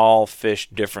country, and they all fish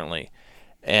differently.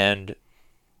 And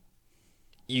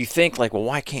you think, like, well,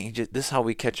 why can't you this is how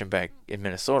we catch them back in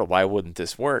Minnesota. Why wouldn't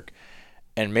this work?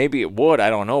 And maybe it would, I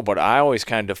don't know. But I always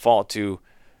kind of default to,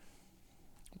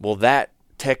 well, that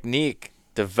technique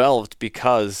developed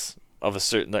because of a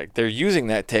certain, they're using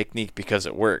that technique because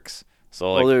it works.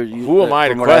 So, who am I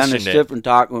to question it? Different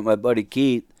talking with my buddy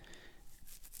Keith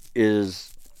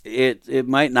is it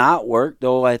might not work,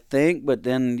 though, I think, but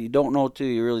then you don't know till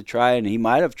you really try it, and he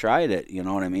might have tried it, you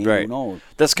know what I mean? Right. Who knows?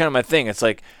 That's kind of my thing. It's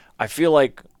like, I feel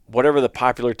like whatever the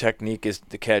popular technique is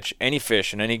to catch any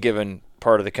fish in any given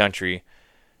part of the country,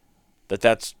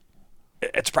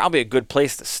 it's probably a good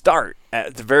place to start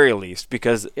at the very least,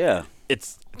 because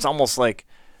it's almost like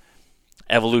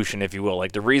evolution, if you will.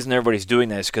 Like, the reason everybody's doing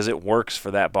that is because it works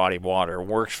for that body of water,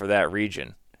 works for that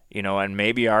region, and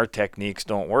maybe our techniques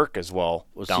don't work as well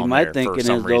down my there thinking for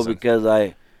some is reason. though, because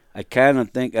I kind of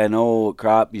think I know what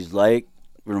crappies like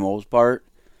for the most part,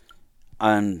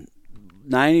 and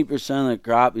 90% of the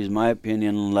crappies, in my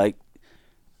opinion, like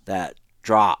that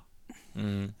drop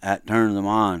that turns them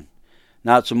on.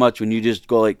 Not so much when you just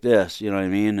go like this, you know what I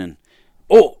mean, and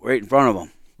right in front of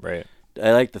them. Right.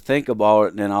 I like to think about it,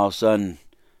 and then all of a sudden,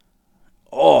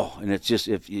 and it's just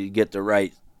if you get the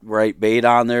right bait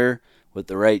on there with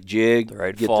the right jig, the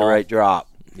right get fall. the right drop.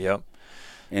 Yep.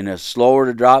 And the slower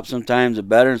to drop, sometimes the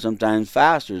better, and sometimes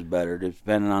faster is better,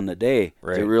 depending on the day.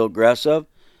 Right. If it's real aggressive,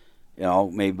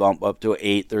 maybe bump up to an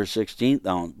 1/8 or 16th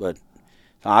ounce. But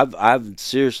I've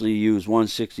seriously used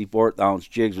 1/64 ounce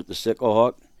jigs with the sickle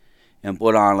hook and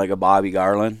put on like a Bobby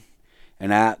Garland.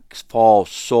 and that falls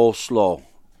so slow.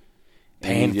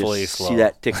 And you Painfully just slow. See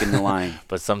that tick in the line.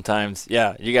 But sometimes,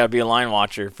 yeah, you got to be a line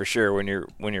watcher for sure when you're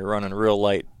running real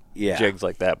light jigs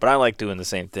like that. But I like doing the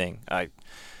same thing.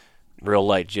 Real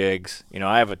light jigs. You know,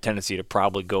 I have a tendency to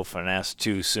probably go finesse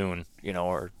too soon. You know,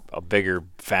 or a bigger,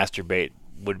 faster bait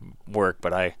would work.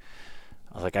 But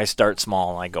I start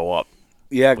small and I go up.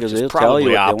 Yeah, because they'll tell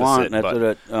you what they want.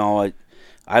 Opposite, That's what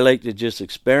I like to just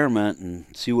experiment and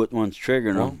see what one's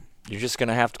triggering them. You're just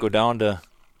gonna have to go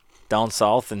down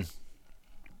south and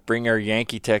bring our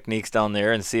Yankee techniques down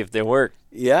there and see if they work.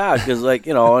 Yeah, because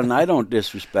and I don't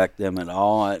disrespect them at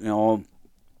all.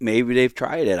 Maybe they've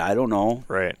tried it. I don't know.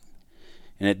 Right.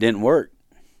 And it didn't work.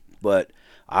 But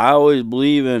I always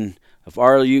believe in the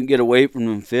farther you can get away from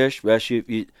them fish, especially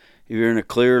if you're in a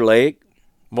clear lake.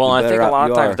 Well, I think a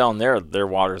lot of times down there, their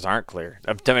waters aren't clear.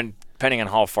 I mean, depending on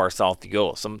how far south you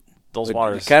go. Those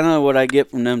waters. Kind of what I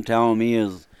get from them telling me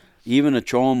is even a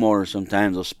trolling motor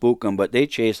sometimes will spook them, but they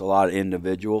chase a lot of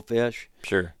individual fish.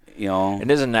 Sure. And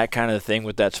isn't that kind of the thing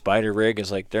with that spider rig?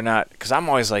 Is like they're not, because I'm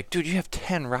always like, dude, you have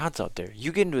 10 rods out there.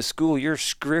 You get into a school, you're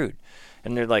screwed.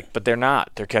 And they're like, but they're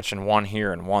not. They're catching one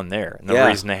here and one there. And the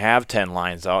reason they have 10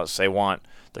 lines out is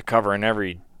they're covering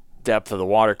every depth of the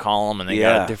water column, and they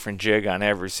got a different jig on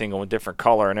every single different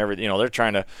color and everything. They're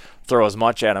trying to throw as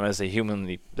much at them as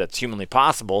that's humanly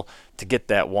possible to get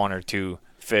that one or two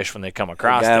fish when they come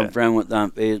across it. I'm friend with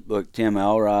on Facebook, Tim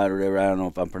Elrod or whatever. I don't know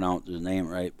if I'm pronouncing his name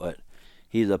right, but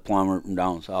he's a plumber from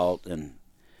down south, and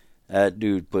that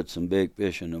dude put some big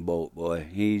fish in the boat, boy.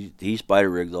 He spider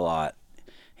rigs a lot.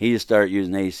 He just started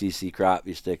using ACC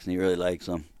crappie sticks, and he really likes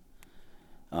them.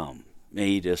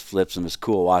 He just flips them. It's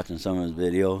cool watching some of his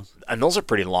videos. And those are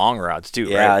pretty long rods, too,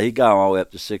 right? Yeah, he got them all the way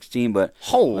up to 16, but...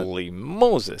 Holy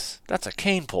Moses. That's a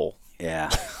cane pole. Yeah.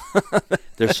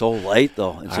 They're so light,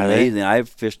 though. It's amazing. I've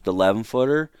fished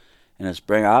 11-footer in the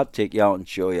spring. I'll take you out and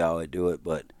show you how I do it,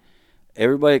 but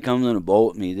everybody that comes in a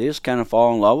boat with me, they just kind of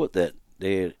fall in love with it.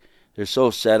 They're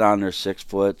so set on their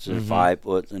 6-foots, their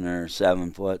 5-foots, and their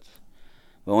 7-foots.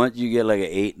 But once you get like an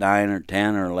 8, 9, or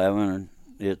 10, or 11,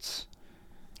 it's...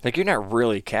 Like, you're not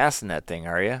really casting that thing,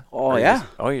 are you? Oh, yeah.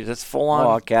 That's full on? Oh,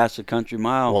 I'll cast a country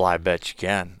mile. Well, I bet you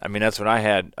can. I mean, that's what I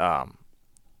had. I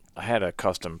had a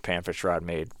custom panfish rod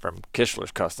made from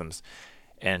Kishler's Customs.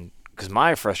 And because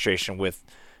my frustration with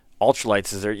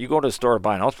ultralights is you go to the store and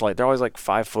buy an ultralight, they're always like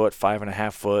 5 foot,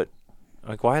 5.5 foot.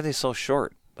 Like, why are they so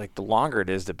short? Like, the longer it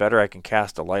is, the better I can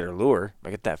cast a lighter lure.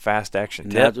 I get that fast action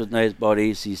tip. That's what's nice about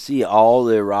ACC. All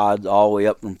the rods all the way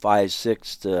up from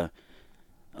 5.6 to,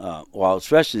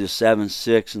 especially the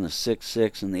 7.6 and the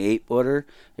 6.6 and the 8-footer.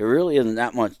 There really isn't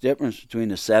that much difference between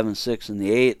the 7.6 and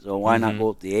the 8, so why not go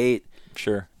with the 8?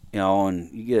 Sure. And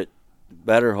you get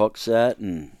better hook set,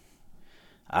 and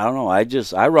I don't know.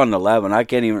 I run the 11. I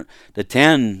can't even, the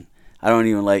 10, I don't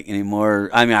even like anymore.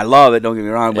 I mean, I love it, don't get me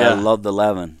wrong, but I love the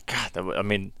 11. God, I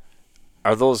mean,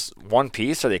 are those one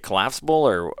piece? Are they collapsible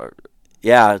or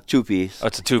Yeah, 2-piece. Oh,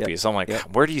 it's a 2-piece. I'm like,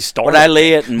 where do you start? But I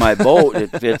lay it in my boat. It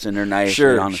fits in there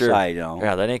nicely on the side,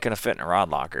 Yeah, that ain't going to fit in a rod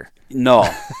locker. No.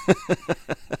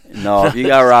 No, if you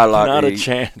got a rod locker. Not a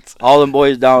chance. All them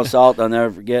boys down south, I'll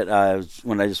never forget,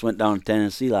 when I just went down to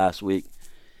Tennessee last week,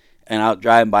 and I was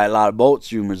driving by a lot of boats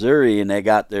through Missouri, and they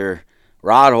got their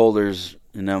rod holders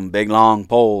and them big long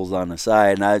poles on the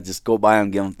side, and I just go by them,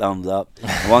 give them thumbs up.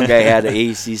 And one guy had an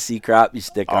ACC crappie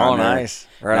sticker on there. Oh, nice.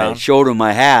 Right on. I showed him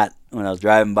my hat when I was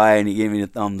driving by, and he gave me the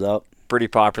thumbs up. Pretty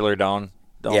popular down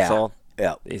south.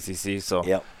 Yeah. ACC.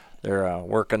 So they're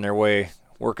working their way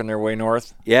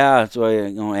north. Yeah, that's why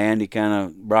Andy kind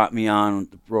of brought me on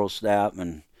with the pro staff,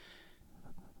 and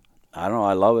I don't know.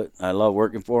 I love it. I love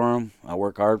working for him. I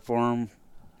work hard for him.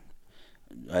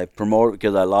 I promote it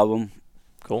because I love him.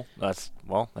 Cool.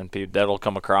 And that'll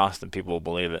come across, and people will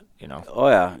believe it. Oh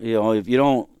yeah. If you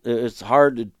don't, it's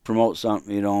hard to promote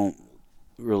something you don't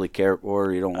really care for.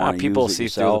 Or you don't want to use it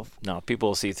yourself. People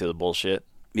will see through the bullshit.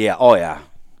 Yeah. Oh yeah.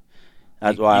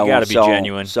 That's why I want to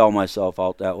genuine. Sell myself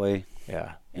out that way.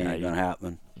 Yeah. Ain't gonna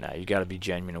happen. No, you got to be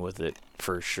genuine with it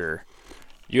for sure.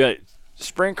 You got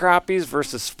spring crappies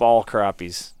versus fall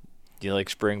crappies. Do you like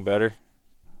spring better?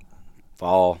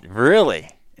 Fall.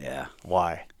 Really? Yeah.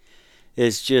 Why?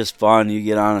 It's just fun. You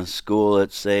get on a school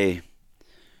that's, say,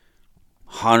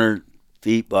 100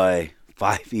 feet by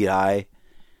 5 feet high,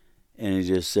 and you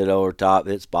just sit over top,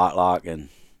 hit spot lock, and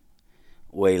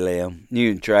waylay them.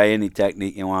 You can try any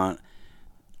technique you want.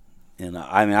 And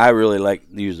I really like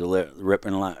to use the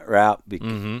ripping wrap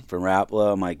from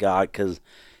Rapala. Oh, my God, because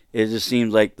it just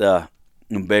seems like the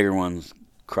bigger ones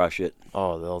crush it.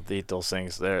 Oh, they'll eat those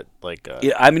things. They're like... don't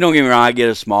get me wrong. I get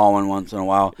a small one once in a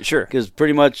while. Sure. Because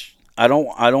pretty much... I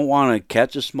don't want to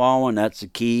catch a small one. That's the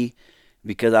key,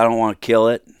 because I don't want to kill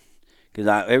it. Because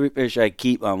every fish I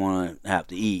keep, I want to have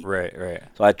to eat. Right.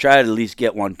 So I try to at least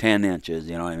get one 10 inches.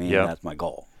 You know what I mean? Yep. That's my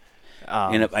goal.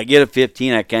 And if I get a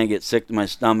 15, I can't get sick to my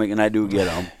stomach, and I do get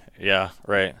them. Yeah.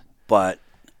 Right. But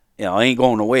I ain't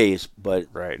going to waste. But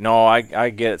Right. No, I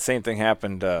get it. Same thing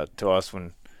happened to us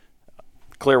when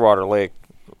Clearwater Lake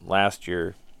last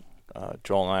year.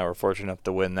 Joel and I were fortunate enough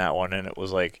to win that one, and it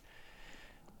was like,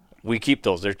 we keep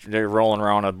those. They're rolling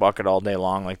around a bucket all day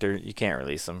long. Like, you can't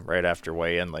release them right after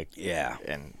weigh-in. Like, yeah.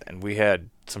 And we had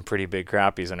some pretty big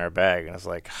crappies in our bag, and it's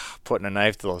like putting a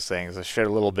knife to those things. I shed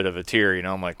a little bit of a tear.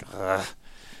 I'm like, I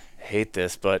hate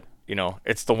this, but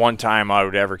it's the one time I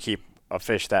would ever keep a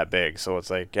fish that big. So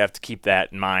it's like you have to keep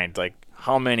that in mind. Like,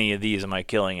 how many of these am I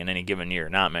killing in any given year?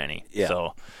 Not many. Yeah.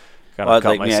 So gotta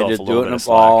cut myself I just a do little it in bit the of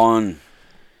slack. fall,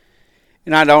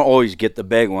 and I don't always get the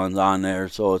big ones on there.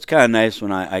 So it's kind of nice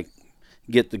when I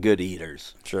get the good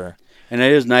eaters. Sure. And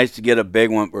it is nice to get a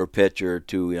big one for a pitcher or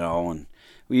two, and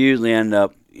we usually end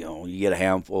up, you get a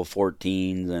handful of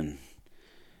 14s, and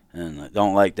I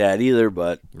don't like that either,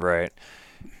 but Right.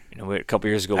 A couple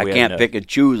years ago, I we can't had pick and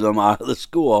choose them out of the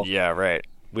school. Yeah, right.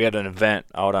 We had an event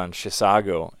out on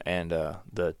Chisago, and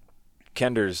the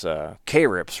Kender's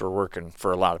K-Rips were working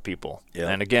for a lot of people. Yeah.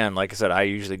 And again, like I said, I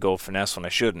usually go finesse when I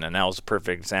shouldn't, and that was a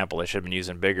perfect example. I should have been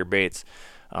using bigger baits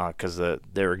because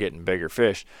they were getting bigger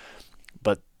fish.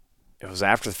 But it was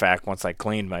after the fact, once I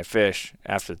cleaned my fish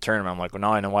after the tournament, I'm like, well,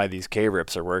 now I know why these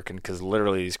K-Rips are working, because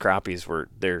literally these crappies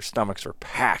their stomachs were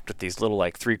packed with these little,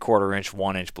 like, 3/4 inch,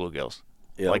 1 inch bluegills.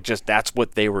 Yep. Like, just that's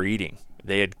what they were eating.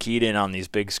 They had keyed in on these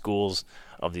big schools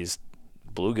of these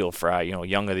bluegill fry,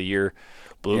 young of the year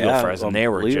bluegill fries, and they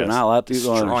were believe it or just not, a lot of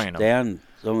people don't destroying them. understand.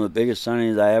 Some of the biggest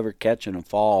sunnies I ever catch in the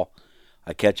fall,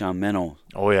 I catch on minnows.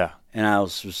 Oh, yeah. And I'll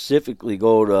specifically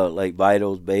go to, like,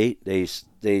 Vito's Bait.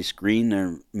 They screen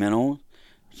their minnows,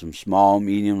 some small,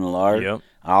 medium, and large. Yep.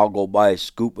 I'll go buy a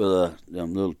scoop of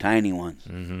them little tiny ones.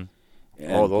 Mm-hmm.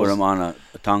 And put them on a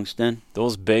tungsten.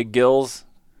 Those big gills,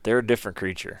 they're a different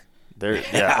creature.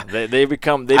 They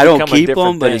become I don't a keep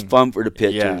different them, but thing. it's fun for the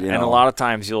pitchers. Yeah, and a lot of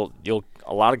times a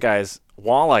lot of guys,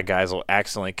 walleye guys, will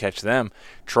accidentally catch them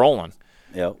trolling.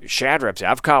 Yep. Shad reps.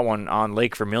 I've caught one on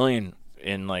Lake Vermilion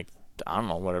in, like, I don't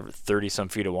know, whatever, 30-some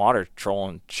feet of water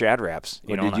trolling shad raps.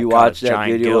 Did and you I caught watch a that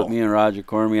giant video gill. with me and Roger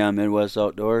Cormier on Midwest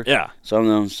Outdoors? Yeah. Some of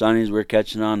them sunnies we're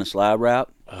catching on the slab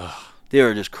wrap. They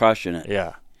were just crushing it.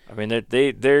 Yeah. I mean,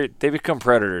 they become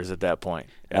predators at that point.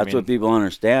 That's what people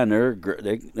understand.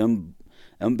 Them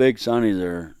big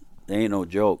sunnies they ain't no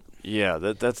joke. Yeah,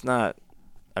 that's not.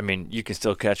 I mean, you can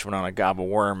still catch one on a gobble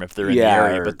worm if they're in Yeah, the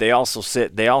area, but they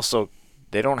also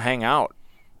they don't hang out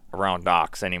around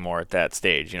docks anymore at that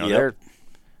stage. Yep. They're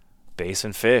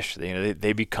basin fish.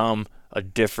 They become a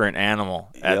different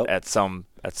animal at some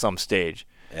stage.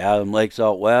 Yeah, them lakes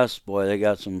out west, boy, they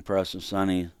got some impressive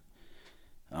sunnies.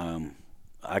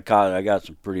 I got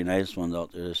some pretty nice ones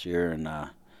out there this year, and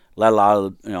let a lot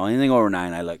of anything over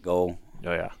 9 I let go.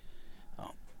 Oh yeah.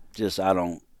 I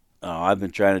don't. I've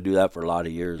been trying to do that for a lot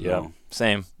of years. Yeah. Now.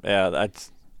 Same. Yeah.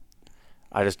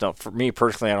 I just don't. For me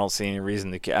personally, I don't see any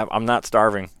reason to kill. I'm not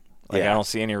starving. Like, I don't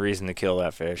see any reason to kill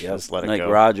that fish. Yep. Just let it like go.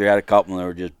 Roger had a couple that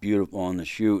were just beautiful on the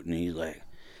shoot, and he's like,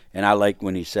 and I like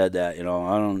when he said that. I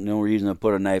don't no reason to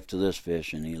put a knife to this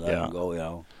fish, and he let him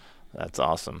go. That's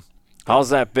awesome. How's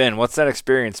that been? What's that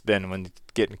experience been when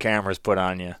getting cameras put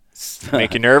on you?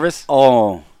 Make you nervous?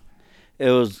 Oh, it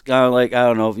was kind of like, I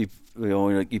don't know if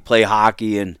you play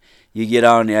hockey and you get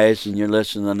on the ice and you're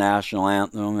listening to the national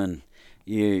anthem and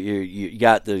you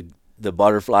got the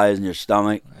butterflies in your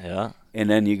stomach. Yeah. And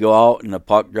then you go out and the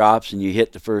puck drops and you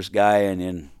hit the first guy and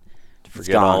then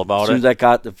forget all about it. As soon as I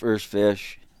caught the first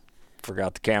fish,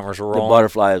 forgot the cameras were rolling. The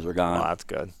butterflies were gone. Oh, that's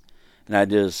good. And I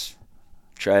just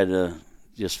tried to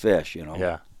just fish,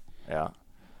 Yeah.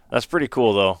 That's pretty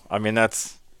cool, though. I mean, I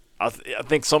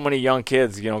think so many young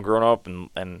kids, growing up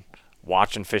and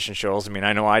watching fishing shows. I mean,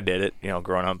 I know I did it,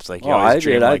 growing up. It's like, you always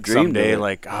dream, like, someday,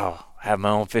 like, have my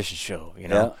own fishing show,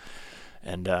 Yeah.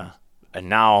 And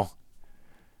now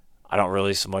I don't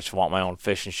really so much want my own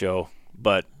fishing show,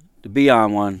 but to be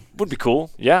on one would be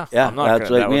cool. Yeah. Yeah, I'm not that's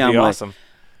gonna, like that me. would be I'm awesome.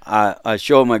 I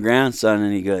showed my grandson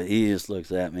and he just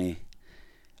looks at me.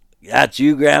 That's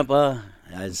you, Grandpa?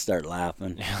 I just start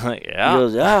laughing. Yeah.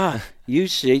 He goes,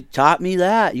 you taught me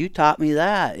that. You taught me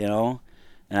that, And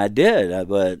I did,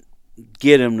 but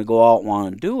get him to go out and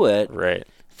want to do it, right?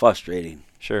 Frustrating.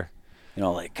 Sure.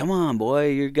 Like, come on, boy,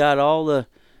 you got all the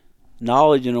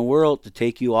knowledge in the world to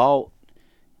take you out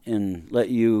and let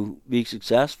you be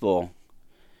successful,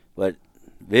 but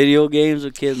Video games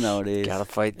with kids nowadays. Gotta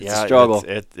fight. It's a struggle.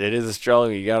 It is a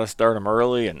struggle. You gotta start them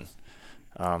early, and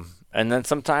then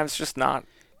sometimes just not.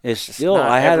 It's just still. not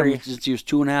I had every- him since he was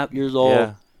 2.5 years old.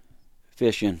 Yeah.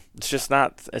 Fishing. It's just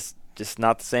not. It's just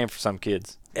not the same for some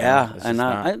kids. Yeah, It's and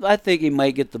just not. I think he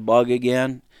might get the bug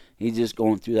again. He's just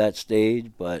going through that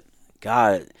stage, but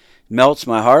God, it melts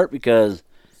my heart because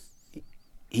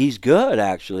he's good.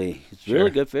 Actually, he's a really Sure.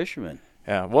 good fisherman.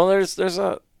 Yeah. Well, there's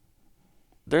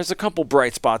a couple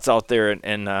bright spots out there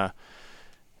in the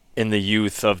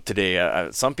youth of today.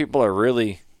 Some people are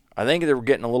really. I think they're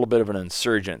getting a little bit of an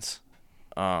insurgence,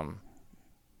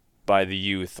 by the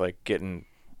youth, like getting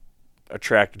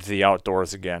attracted to the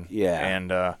outdoors again. Yeah.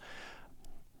 And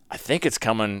I think it's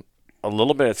coming a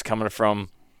little bit. It's coming from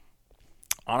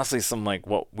honestly some like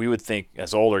what we would think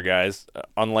as older guys,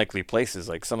 unlikely places,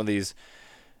 like some of these.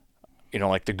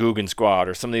 Like the Guggen Squad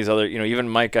or some of these other, even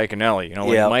Mike Iaconelli.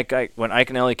 When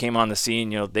Iaconelli came on the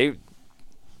scene,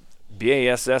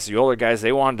 BASS, the older guys,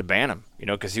 they wanted to ban him,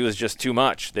 because he was just too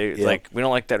much. We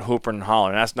don't like that hooper and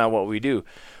holler, and that's not what we do.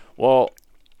 Well,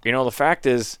 the fact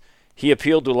is, he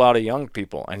appealed to a lot of young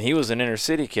people, and he was an inner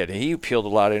city kid. He appealed to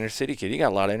a lot of inner city kids. He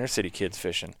got a lot of inner city kids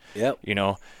fishing. Yep.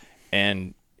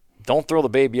 And don't throw the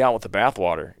baby out with the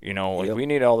bathwater. Yep. We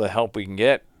need all the help we can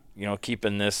get.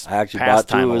 Keeping this I actually bought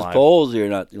pastime 2 of his alive. poles here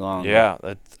not too long ago. Yeah,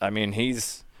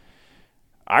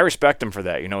 I respect him for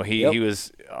that. He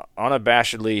was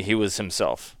unabashedly, he was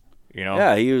himself.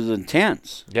 Yeah, he was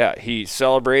intense. Yeah, he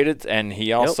celebrated, and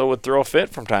he also would throw a fit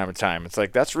from time to time. It's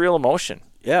like that's real emotion.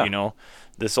 Yeah.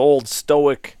 This old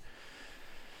stoic.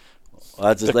 Well,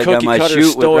 that's just The like on my cookie-cutter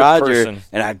shoot with stoic Roger, person.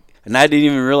 and I didn't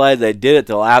even realize I did it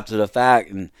till after the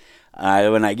fact. And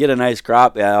when I get a nice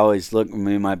crappie, I always look at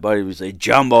me and my buddy would say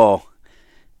jumbo,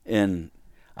 and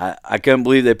I couldn't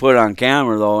believe they put it on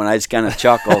camera though, and I just kind of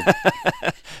chuckled.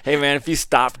 Hey man, if you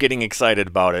stop getting excited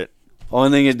about it,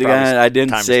 Only thing is, probably I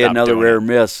didn't time to say stop another doing rare it.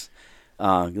 miss.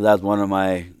 'Cause that's one of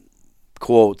my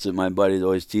quotes that my buddies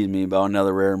always tease me about.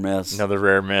 Another rare miss. another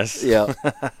rare miss. Yeah.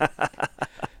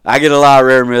 I get a lot of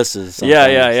rare misses. Yeah,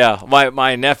 sometimes. yeah.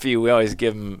 My nephew, we always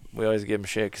give him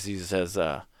shit because he says,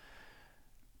 "Oh,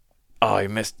 I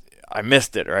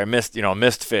missed it," or "I missed,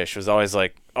 missed fish." It was always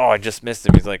like, "Oh, I just missed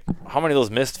him." He's like, "How many of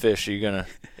those missed fish are you gonna,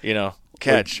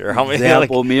 catch?" Or how many?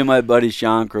 Example, me and my buddy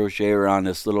Sean Crochet were on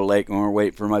this little lake and we were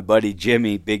waiting for my buddy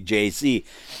Jimmy, Big JC.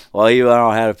 Well, he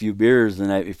had a few beers the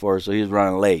night before, so he was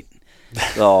running late.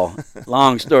 So,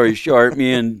 long story short,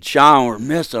 me and Sean were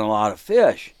missing a lot of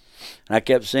fish. And I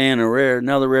kept saying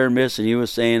another rare miss, and he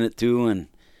was saying it too. And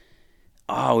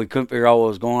we couldn't figure out what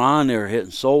was going on. They were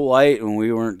hitting so light, and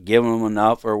we weren't giving them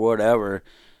enough or whatever.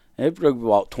 It took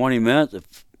about 20 minutes to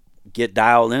get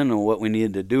dialed in on what we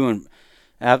needed to do. And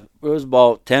it was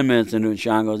about 10 minutes into it,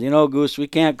 Sean goes, Goose, we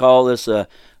can't call this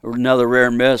another rare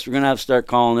miss. We're going to have to start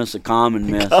calling this a common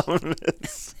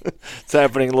miss. It's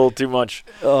happening a little too much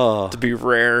Oh, to be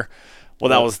rare. Well,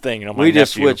 that was the thing. My we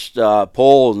just nephew- switched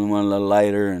poles and went a little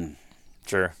lighter, and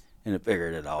Sure. it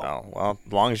figured it out. Oh, well,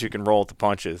 as long as you can roll with the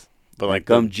punches. But Like like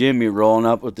come Jimmy rolling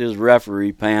up with his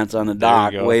referee pants on the There you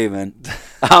dock go. waving.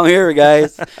 I'm here,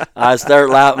 guys. I start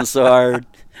laughing so hard.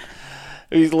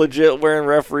 he's legit wearing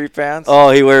referee pants. Oh,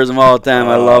 he wears them all the time.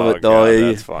 I love it, though. God, He-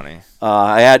 that's funny.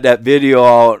 I had that video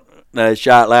out that I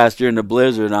shot last year in the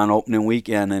blizzard on opening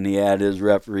weekend, and he had his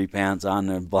referee pants on,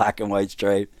 the black and white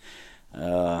stripe.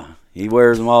 He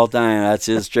wears them all the time. That's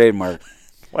his trademark.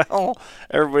 Well,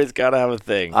 everybody's got to have a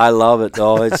thing. I love it,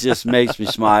 though. It just makes me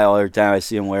smile every time I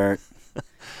see him wear it.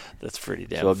 That's pretty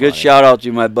damn So funny. good shout out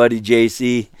to my buddy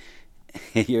JC.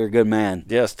 You're a good man.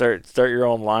 Yeah, start your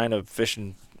own line of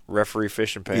referee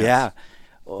fishing pants. Yeah.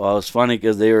 Well, it's funny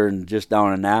because they were just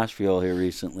down in Nashville here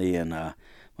recently, and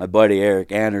my buddy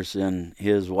Eric Anderson,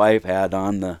 his wife had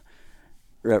on the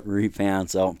referee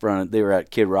pants out in front of. They were at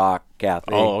Kid Rock Cafe.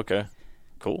 Oh, okay.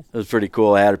 Cool. It was pretty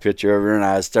cool. I had a picture of her, and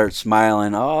I started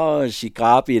smiling. Oh, she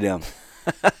copied him.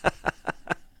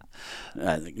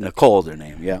 Nicole's her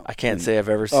name. Yeah. I can't say I've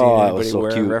ever seen Oh, it anybody was so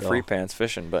wearing cute, referee though. pants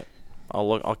fishing, but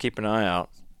I'll keep an eye out.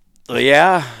 Well,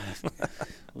 yeah.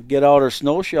 We'll get out our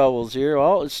snow shovels here.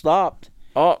 Oh, it stopped.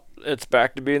 Oh, it's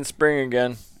back to being spring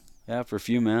again. Yeah, for a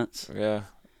few minutes. Yeah,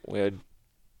 we had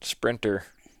sprinter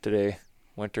today,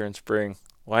 winter and spring.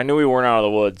 Well, I knew we weren't out of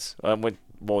the woods. I went,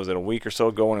 what was it, a week or so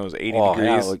ago when it was 80 Oh, degrees?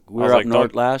 yeah. Like, we I was were up like,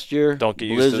 north last year. don't get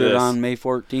used to Blizzard this. on May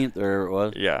 14th, or it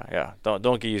was. Yeah.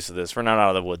 Don't get used to this. We're not out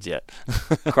of the woods yet.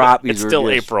 Crappies It's were still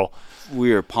just- April.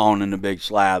 We were pounding the big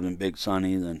slabs and big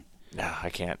sunnies, and Nah, I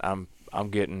can't. I'm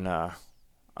getting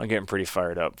pretty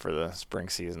fired up for the spring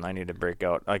season. I need to break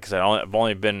out. Like I said, I've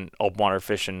only been open water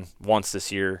fishing once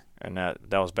this year, and that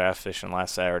was bass fishing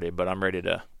last Saturday. But I'm ready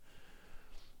to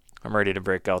I'm ready to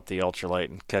break out the ultralight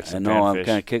and catch some I know I'm panfish.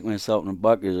 kind of kicking myself in the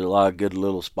butt. There's a lot of good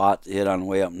little spots to hit on the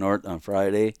way up north on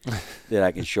Friday that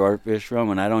I can short fish from,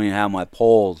 and I don't even have my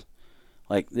poles.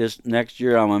 Like this next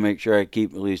year, I'm gonna make sure I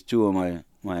keep at least 2 of my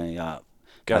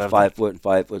Gotta have 5 foot and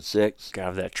 5'6". Gotta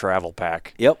have that travel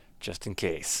pack. Yep. Just in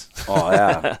case. Oh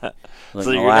yeah. Like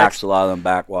So your relax a lot of them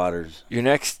backwaters. Your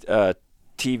next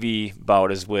TV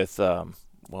bout is with,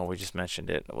 we just mentioned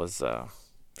it. It was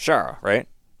Shara, right?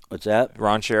 What's that?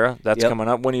 Ron Shara. That's Yep. coming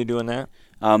up. When are you doing that?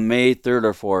 May 3rd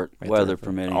or 4th, May weather 3rd.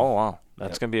 permitting. Oh, wow.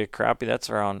 That's Yep. going to be a crappie. That's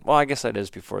around, well, I guess that is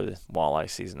before the walleye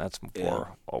season. That's before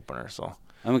Yeah. opener, so.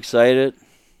 I'm excited.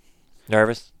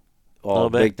 Nervous? Oh, little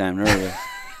bit? big time nervous.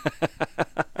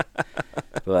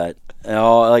 But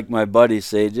like my buddies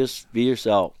say, just be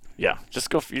yourself. Yeah.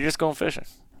 You're just going fishing.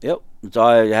 Yep, that's all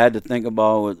I had to think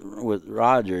about with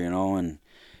Roger, and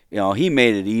he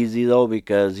made it easy though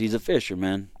because he's a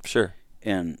fisherman, Sure.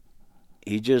 and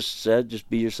he just said, just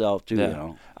be yourself too,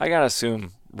 Yeah. I got to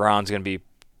assume Ron's going to be,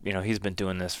 he's been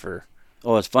doing this for.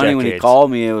 Oh, it's funny when he decades.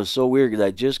 called me. It was so weird because I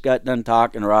just got done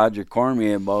talking to Roger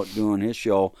Cormier about doing his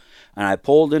show, and I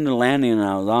pulled into the landing and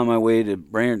I was on my way to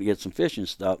Brainerd to get some fishing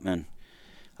stuff, and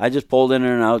I just pulled in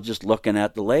there and I was just looking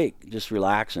at the lake, just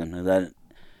relaxing,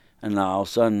 and all of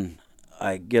a sudden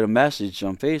I get a message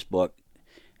on Facebook,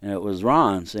 and it was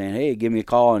Ron saying, "Hey, give me a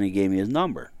call," and he gave me his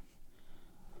number.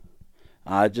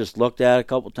 I just looked at it a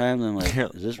couple times and I'm like,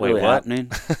 is this Wait, really what?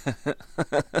 happening?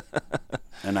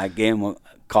 And I gave him a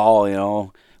call,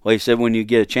 Well, he said, when you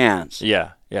get a chance.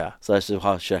 Yeah, yeah. So I said,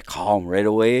 well, should I call him right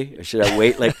away? Or should I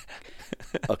wait like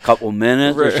a couple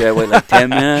minutes? Or should I wait like 10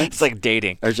 minutes? It's like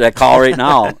dating. Or should I call right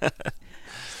now?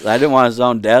 I didn't want to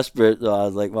sound desperate, so I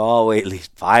was like, well, I'll wait at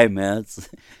least 5 minutes.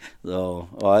 So,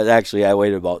 actually, I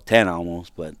waited about 10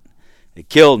 almost, but it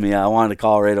killed me. I wanted to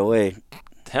call right away.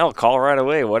 Hell, call right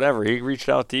away, whatever. He reached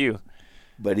out to you.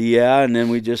 But and then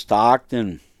we just talked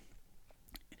and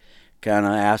kind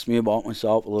of asked me about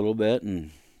myself a little bit,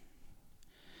 and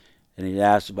he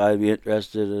asked if I'd be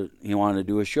interested. He wanted to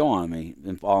do a show on me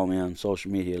and follow me on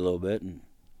social media a little bit, and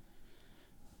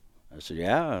I said,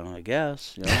 yeah, I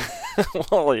guess.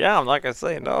 Well, yeah, I'm not going to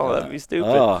say no. That'd be stupid.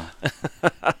 Oh.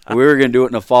 We were going to do it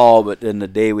in the fall, but then the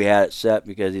day we had it set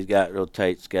because he's got real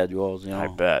tight schedules, I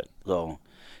bet. So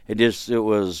it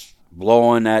was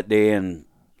blowing that day and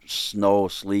snow,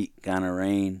 sleet, kind of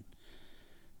rain.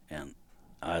 And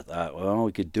I thought, well,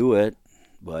 we could do it,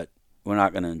 but we're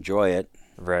not going to enjoy it.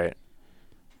 Right.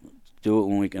 Do it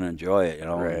when we can enjoy it,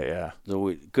 Right, yeah. So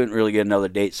we couldn't really get another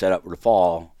date set up for the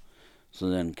fall. So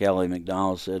then Kelly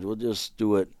McDonald said, we'll just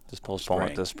do it. Just postpone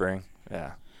it this spring.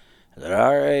 Yeah. I said,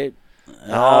 all right.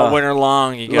 All winter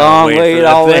long, you got Long to wait for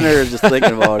that all thing. winter just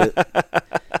thinking about it.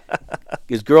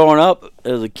 Because growing up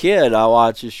as a kid, I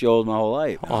watched his shows my whole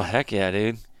life. Oh, heck yeah,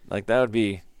 dude. Like, that would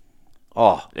be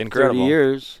Incredible. 30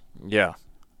 years. Yeah.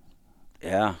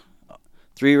 Yeah.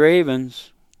 3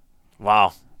 Ravens.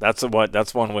 Wow. That's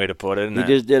one way to put it. He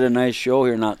just did a nice show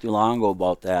here not too long ago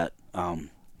about that.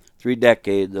 3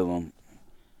 decades of them.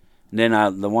 And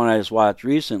then the one I just watched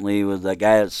recently was the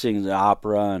guy that sings the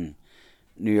opera in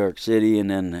New York City and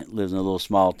then lives in a little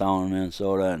small town in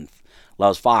Minnesota and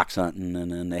loves fox hunting.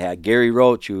 And then they had Gary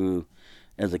Roach, who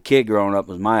as a kid growing up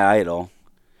was my idol.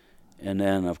 And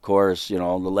then, of course, the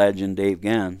legend Dave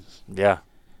Gens. Yeah.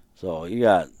 So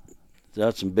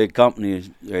that's some big companies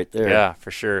right there. Yeah,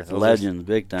 for sure. The legends,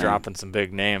 big time. Dropping some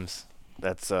big names.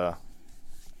 That's a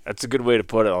good way to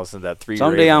put it. Also, that 3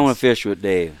 Someday I'm Ravens. going to fish with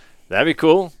Dave. That'd be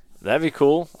cool.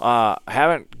 I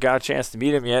haven't got a chance to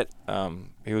meet him yet.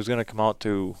 He was going to come out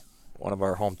to one of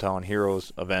our Hometown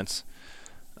Heroes events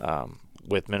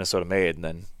with Minnesota Made, and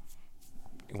then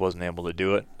he wasn't able to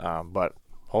do it. But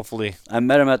hopefully. I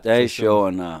met him at the ice show,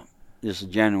 and just a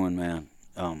genuine man.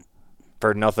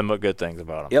 Heard nothing but good things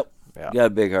about him. Yep. Yeah. Got a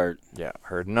big heart. Yeah.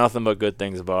 Heard nothing but good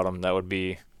things about him. That'd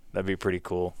be pretty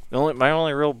cool. My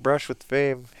only real brush with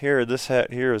fame here, this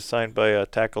hat here is signed by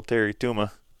Tackle Terry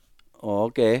Tuma. Oh,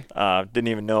 okay. Didn't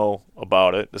even know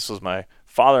about it. This was my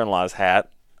father-in-law's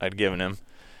hat I'd given him,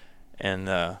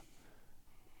 and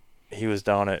he was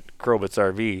down at Krobitz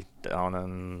RV down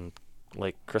in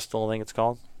Lake Crystal, I think it's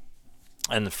called,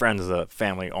 and the friends of the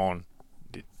family own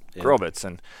Krobitz,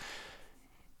 and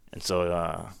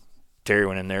so Terry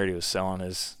went in there. He was selling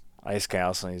his ice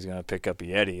castle, and he's going to pick up a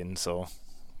Yeti, and so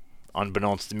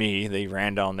unbeknownst to me, they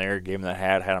ran down there, gave him the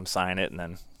hat, had him sign it, and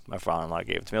then my father-in-law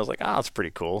gave it to me. I was like, that's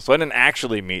pretty cool. So I didn't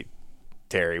actually meet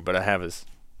Terry, but I have his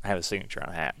signature on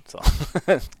a hat. So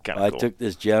kind of cool. I took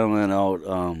this gentleman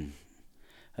out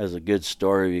as a good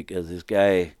story because this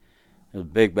guy, a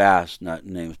big bass nut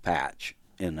named Patch,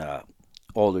 and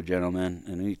older gentleman,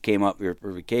 and he came up here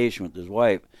for vacation with his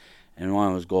wife, and one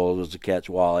of his goals was to catch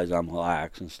walleyes on Mille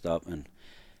Lacs and stuff. And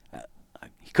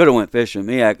he could have went fishing with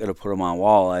me. I could have put him on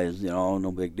walleyes,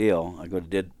 no big deal. I could have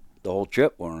did the whole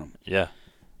trip for him. Yeah.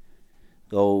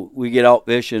 So we get out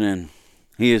fishing, and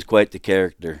he is quite the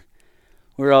character.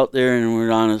 We're out there, and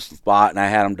we're on a spot, and I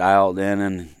had him dialed in,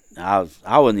 and I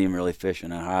wasn't even really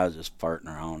fishing. I was just farting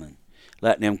around and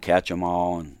letting him catch them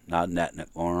all and not netting it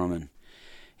for him. And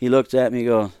he looks at me and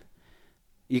goes,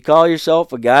 "You call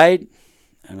yourself a guide?"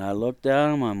 And I looked at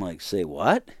him. I'm like, "Say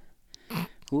what?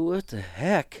 What the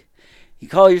heck? You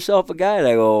call yourself a guide?"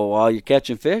 I go, "Well, you're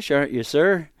catching fish, aren't you,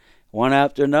 sir?" One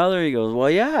after another. He goes, "Well,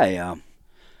 yeah, I am.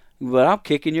 But I'm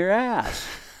kicking your ass."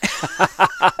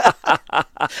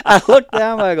 I looked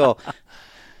at him.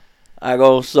 I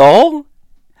go, "So?"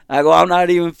 I go, "I'm not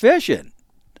even fishing.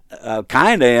 I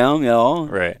kind of am,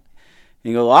 Right.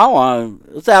 He goes,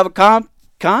 let's have a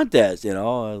contest, I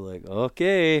was like,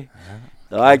 okay.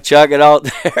 So I chuck it out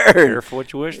there. Careful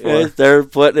what you wish for. I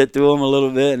started putting it to him a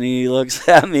little bit, and he looks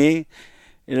at me.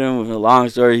 Long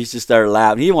story, he just started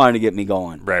laughing. He wanted to get me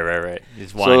going. Right.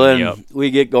 He's So winding you then up. we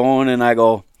get going, and I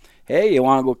go, "Hey, you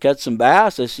want to go catch some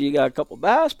bass? I see you got a couple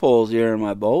bass poles here in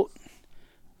my boat."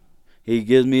 He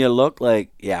gives me a look like,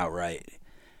 "Yeah, right."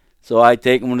 So I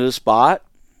take him to the spot.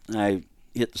 I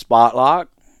hit the spot lock.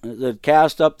 I said,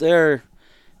 "Cast up there.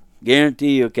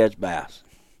 Guarantee you'll catch bass."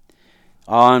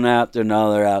 On after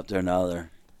another.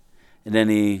 And then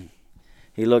he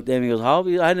looked at me and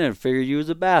goes, "I didn't figure you was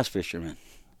a bass fisherman."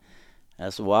 I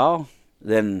said, "Well,"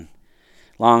 then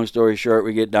long story short,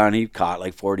 we get done. He caught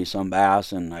like 40-some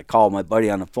bass, and I called my buddy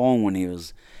on the phone when he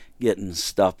was getting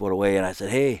stuff put away, and I said,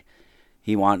 "Hey,"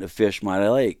 he wanted to fish my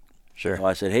lake. Sure. So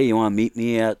I said, "Hey, you want to meet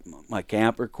me at my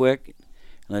camper quick?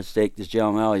 Let's take this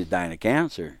gentleman out. He's dying of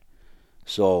cancer."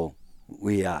 So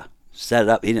we set it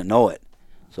up. He didn't know it.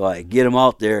 So I get him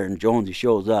out there, and Jonesy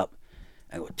shows up.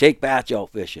 I go, "Take Batch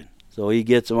out fishing." So he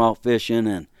gets him out fishing,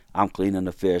 and I'm cleaning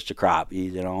the fish, the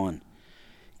crappies, and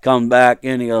comes back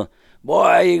in. He goes,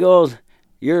 "Boy," he goes,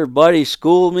 "your buddy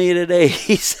schooled me today,"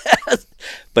 he says.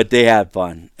 But they had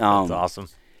fun. That's awesome.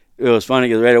 It was funny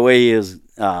because right away he was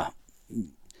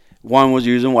one was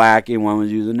using wacky, one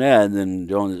was using Ned, and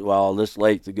Jones said, "Well, this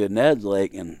lake's a good Ned's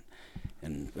lake," and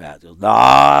Pat goes, "No,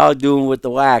 I'll do him with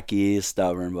the wacky." He's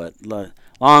stubborn, but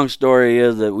long story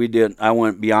is that I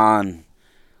went beyond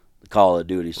the Call of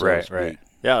Duty, so to speak. Right.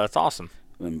 Yeah, that's awesome.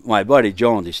 And my buddy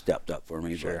Jones, he stepped up for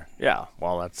me. Sure. Yeah.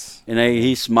 Well, that's. And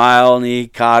he smiled, and he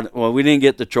caught. Well, we didn't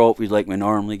get the trophies like we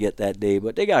normally get that day,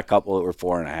 but they got a couple that were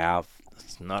 4.5.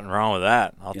 There's nothing wrong with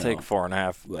that. I'll take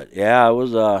 4.5. But yeah, it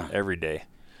was every day.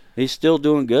 He's still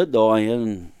doing good though.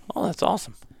 Oh, that's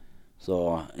awesome.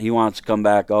 So he wants to come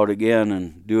back out again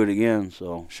and do it again.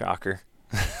 So Shocker.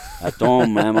 I told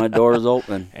him, "Man, my door's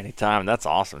open." Anytime. That's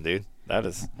awesome, dude.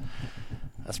 That's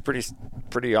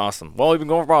pretty awesome. Well, we've been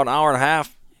going for about an hour and a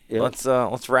half. Yep.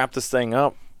 Let's wrap this thing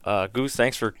up. Goose,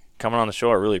 thanks for coming on the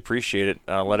show. I really appreciate it.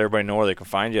 Let everybody know where they can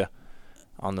find you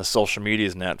on the social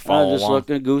medias net. Follow just along.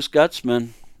 looking at Goose Gutsman.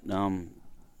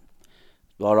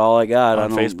 About all I got. On I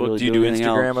don't Facebook. really Do you do anything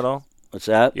Instagram else. at all? What's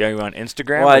that? Yeah, you on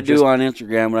Instagram? Well, I or just- do on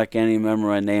Instagram, but I can't even remember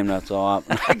my name. That's all.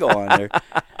 I go on there.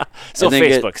 So I think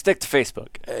Facebook. Stick to Facebook.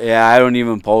 Yeah, I don't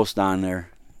even post on there.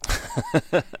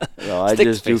 So I Stick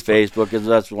to just do Facebook because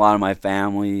that's a lot of my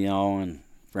family, and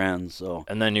friends. So.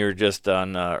 And then you're just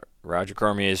on Roger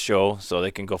Cormier's show, so they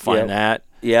can go find that.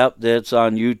 Yep, that's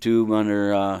on YouTube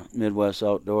under Midwest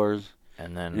Outdoors.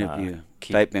 And then And if you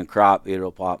type in crop,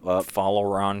 it'll pop up. follow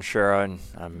Ron Shura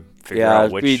and figure out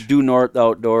if which. we do North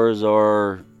Outdoors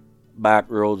or Back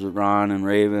Roads with Ron and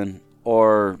Raven,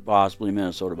 or possibly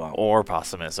Minnesota Bound. Or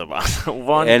Minnesota Bound.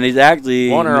 One. And he's actually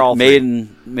one or all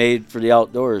made for the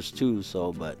outdoors too.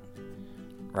 So, but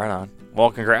Right on.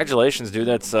 Well, congratulations, dude.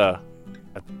 That's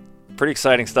pretty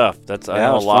exciting stuff. That's I yeah, know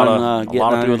it a was lot fun, of getting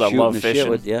lot of on people and that shooting love the shit fishing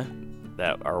with you.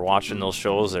 that are watching those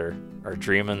shows are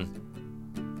dreaming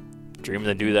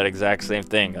to do that exact same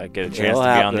thing. I get a chance It'll to be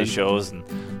on happen. these shows, and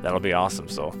that'll be awesome.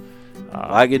 So If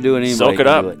I could do it, anybody soak it can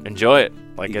up, do it. enjoy it.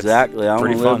 Like Exactly. it's I'm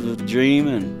pretty gonna live fun. the dream,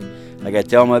 and like I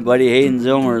tell my buddy Hayden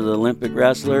Zilmer, the Olympic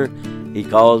wrestler, he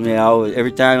calls me out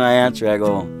every time I answer. I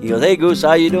go, he goes, "Hey Goose,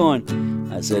 how you doing?"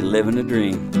 I said, "Living the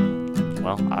dream."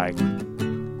 Well, I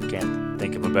can't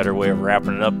think of a better way of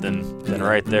wrapping it up than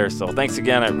right there. So thanks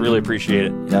again. I really appreciate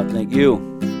it. Yep. Thank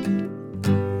you.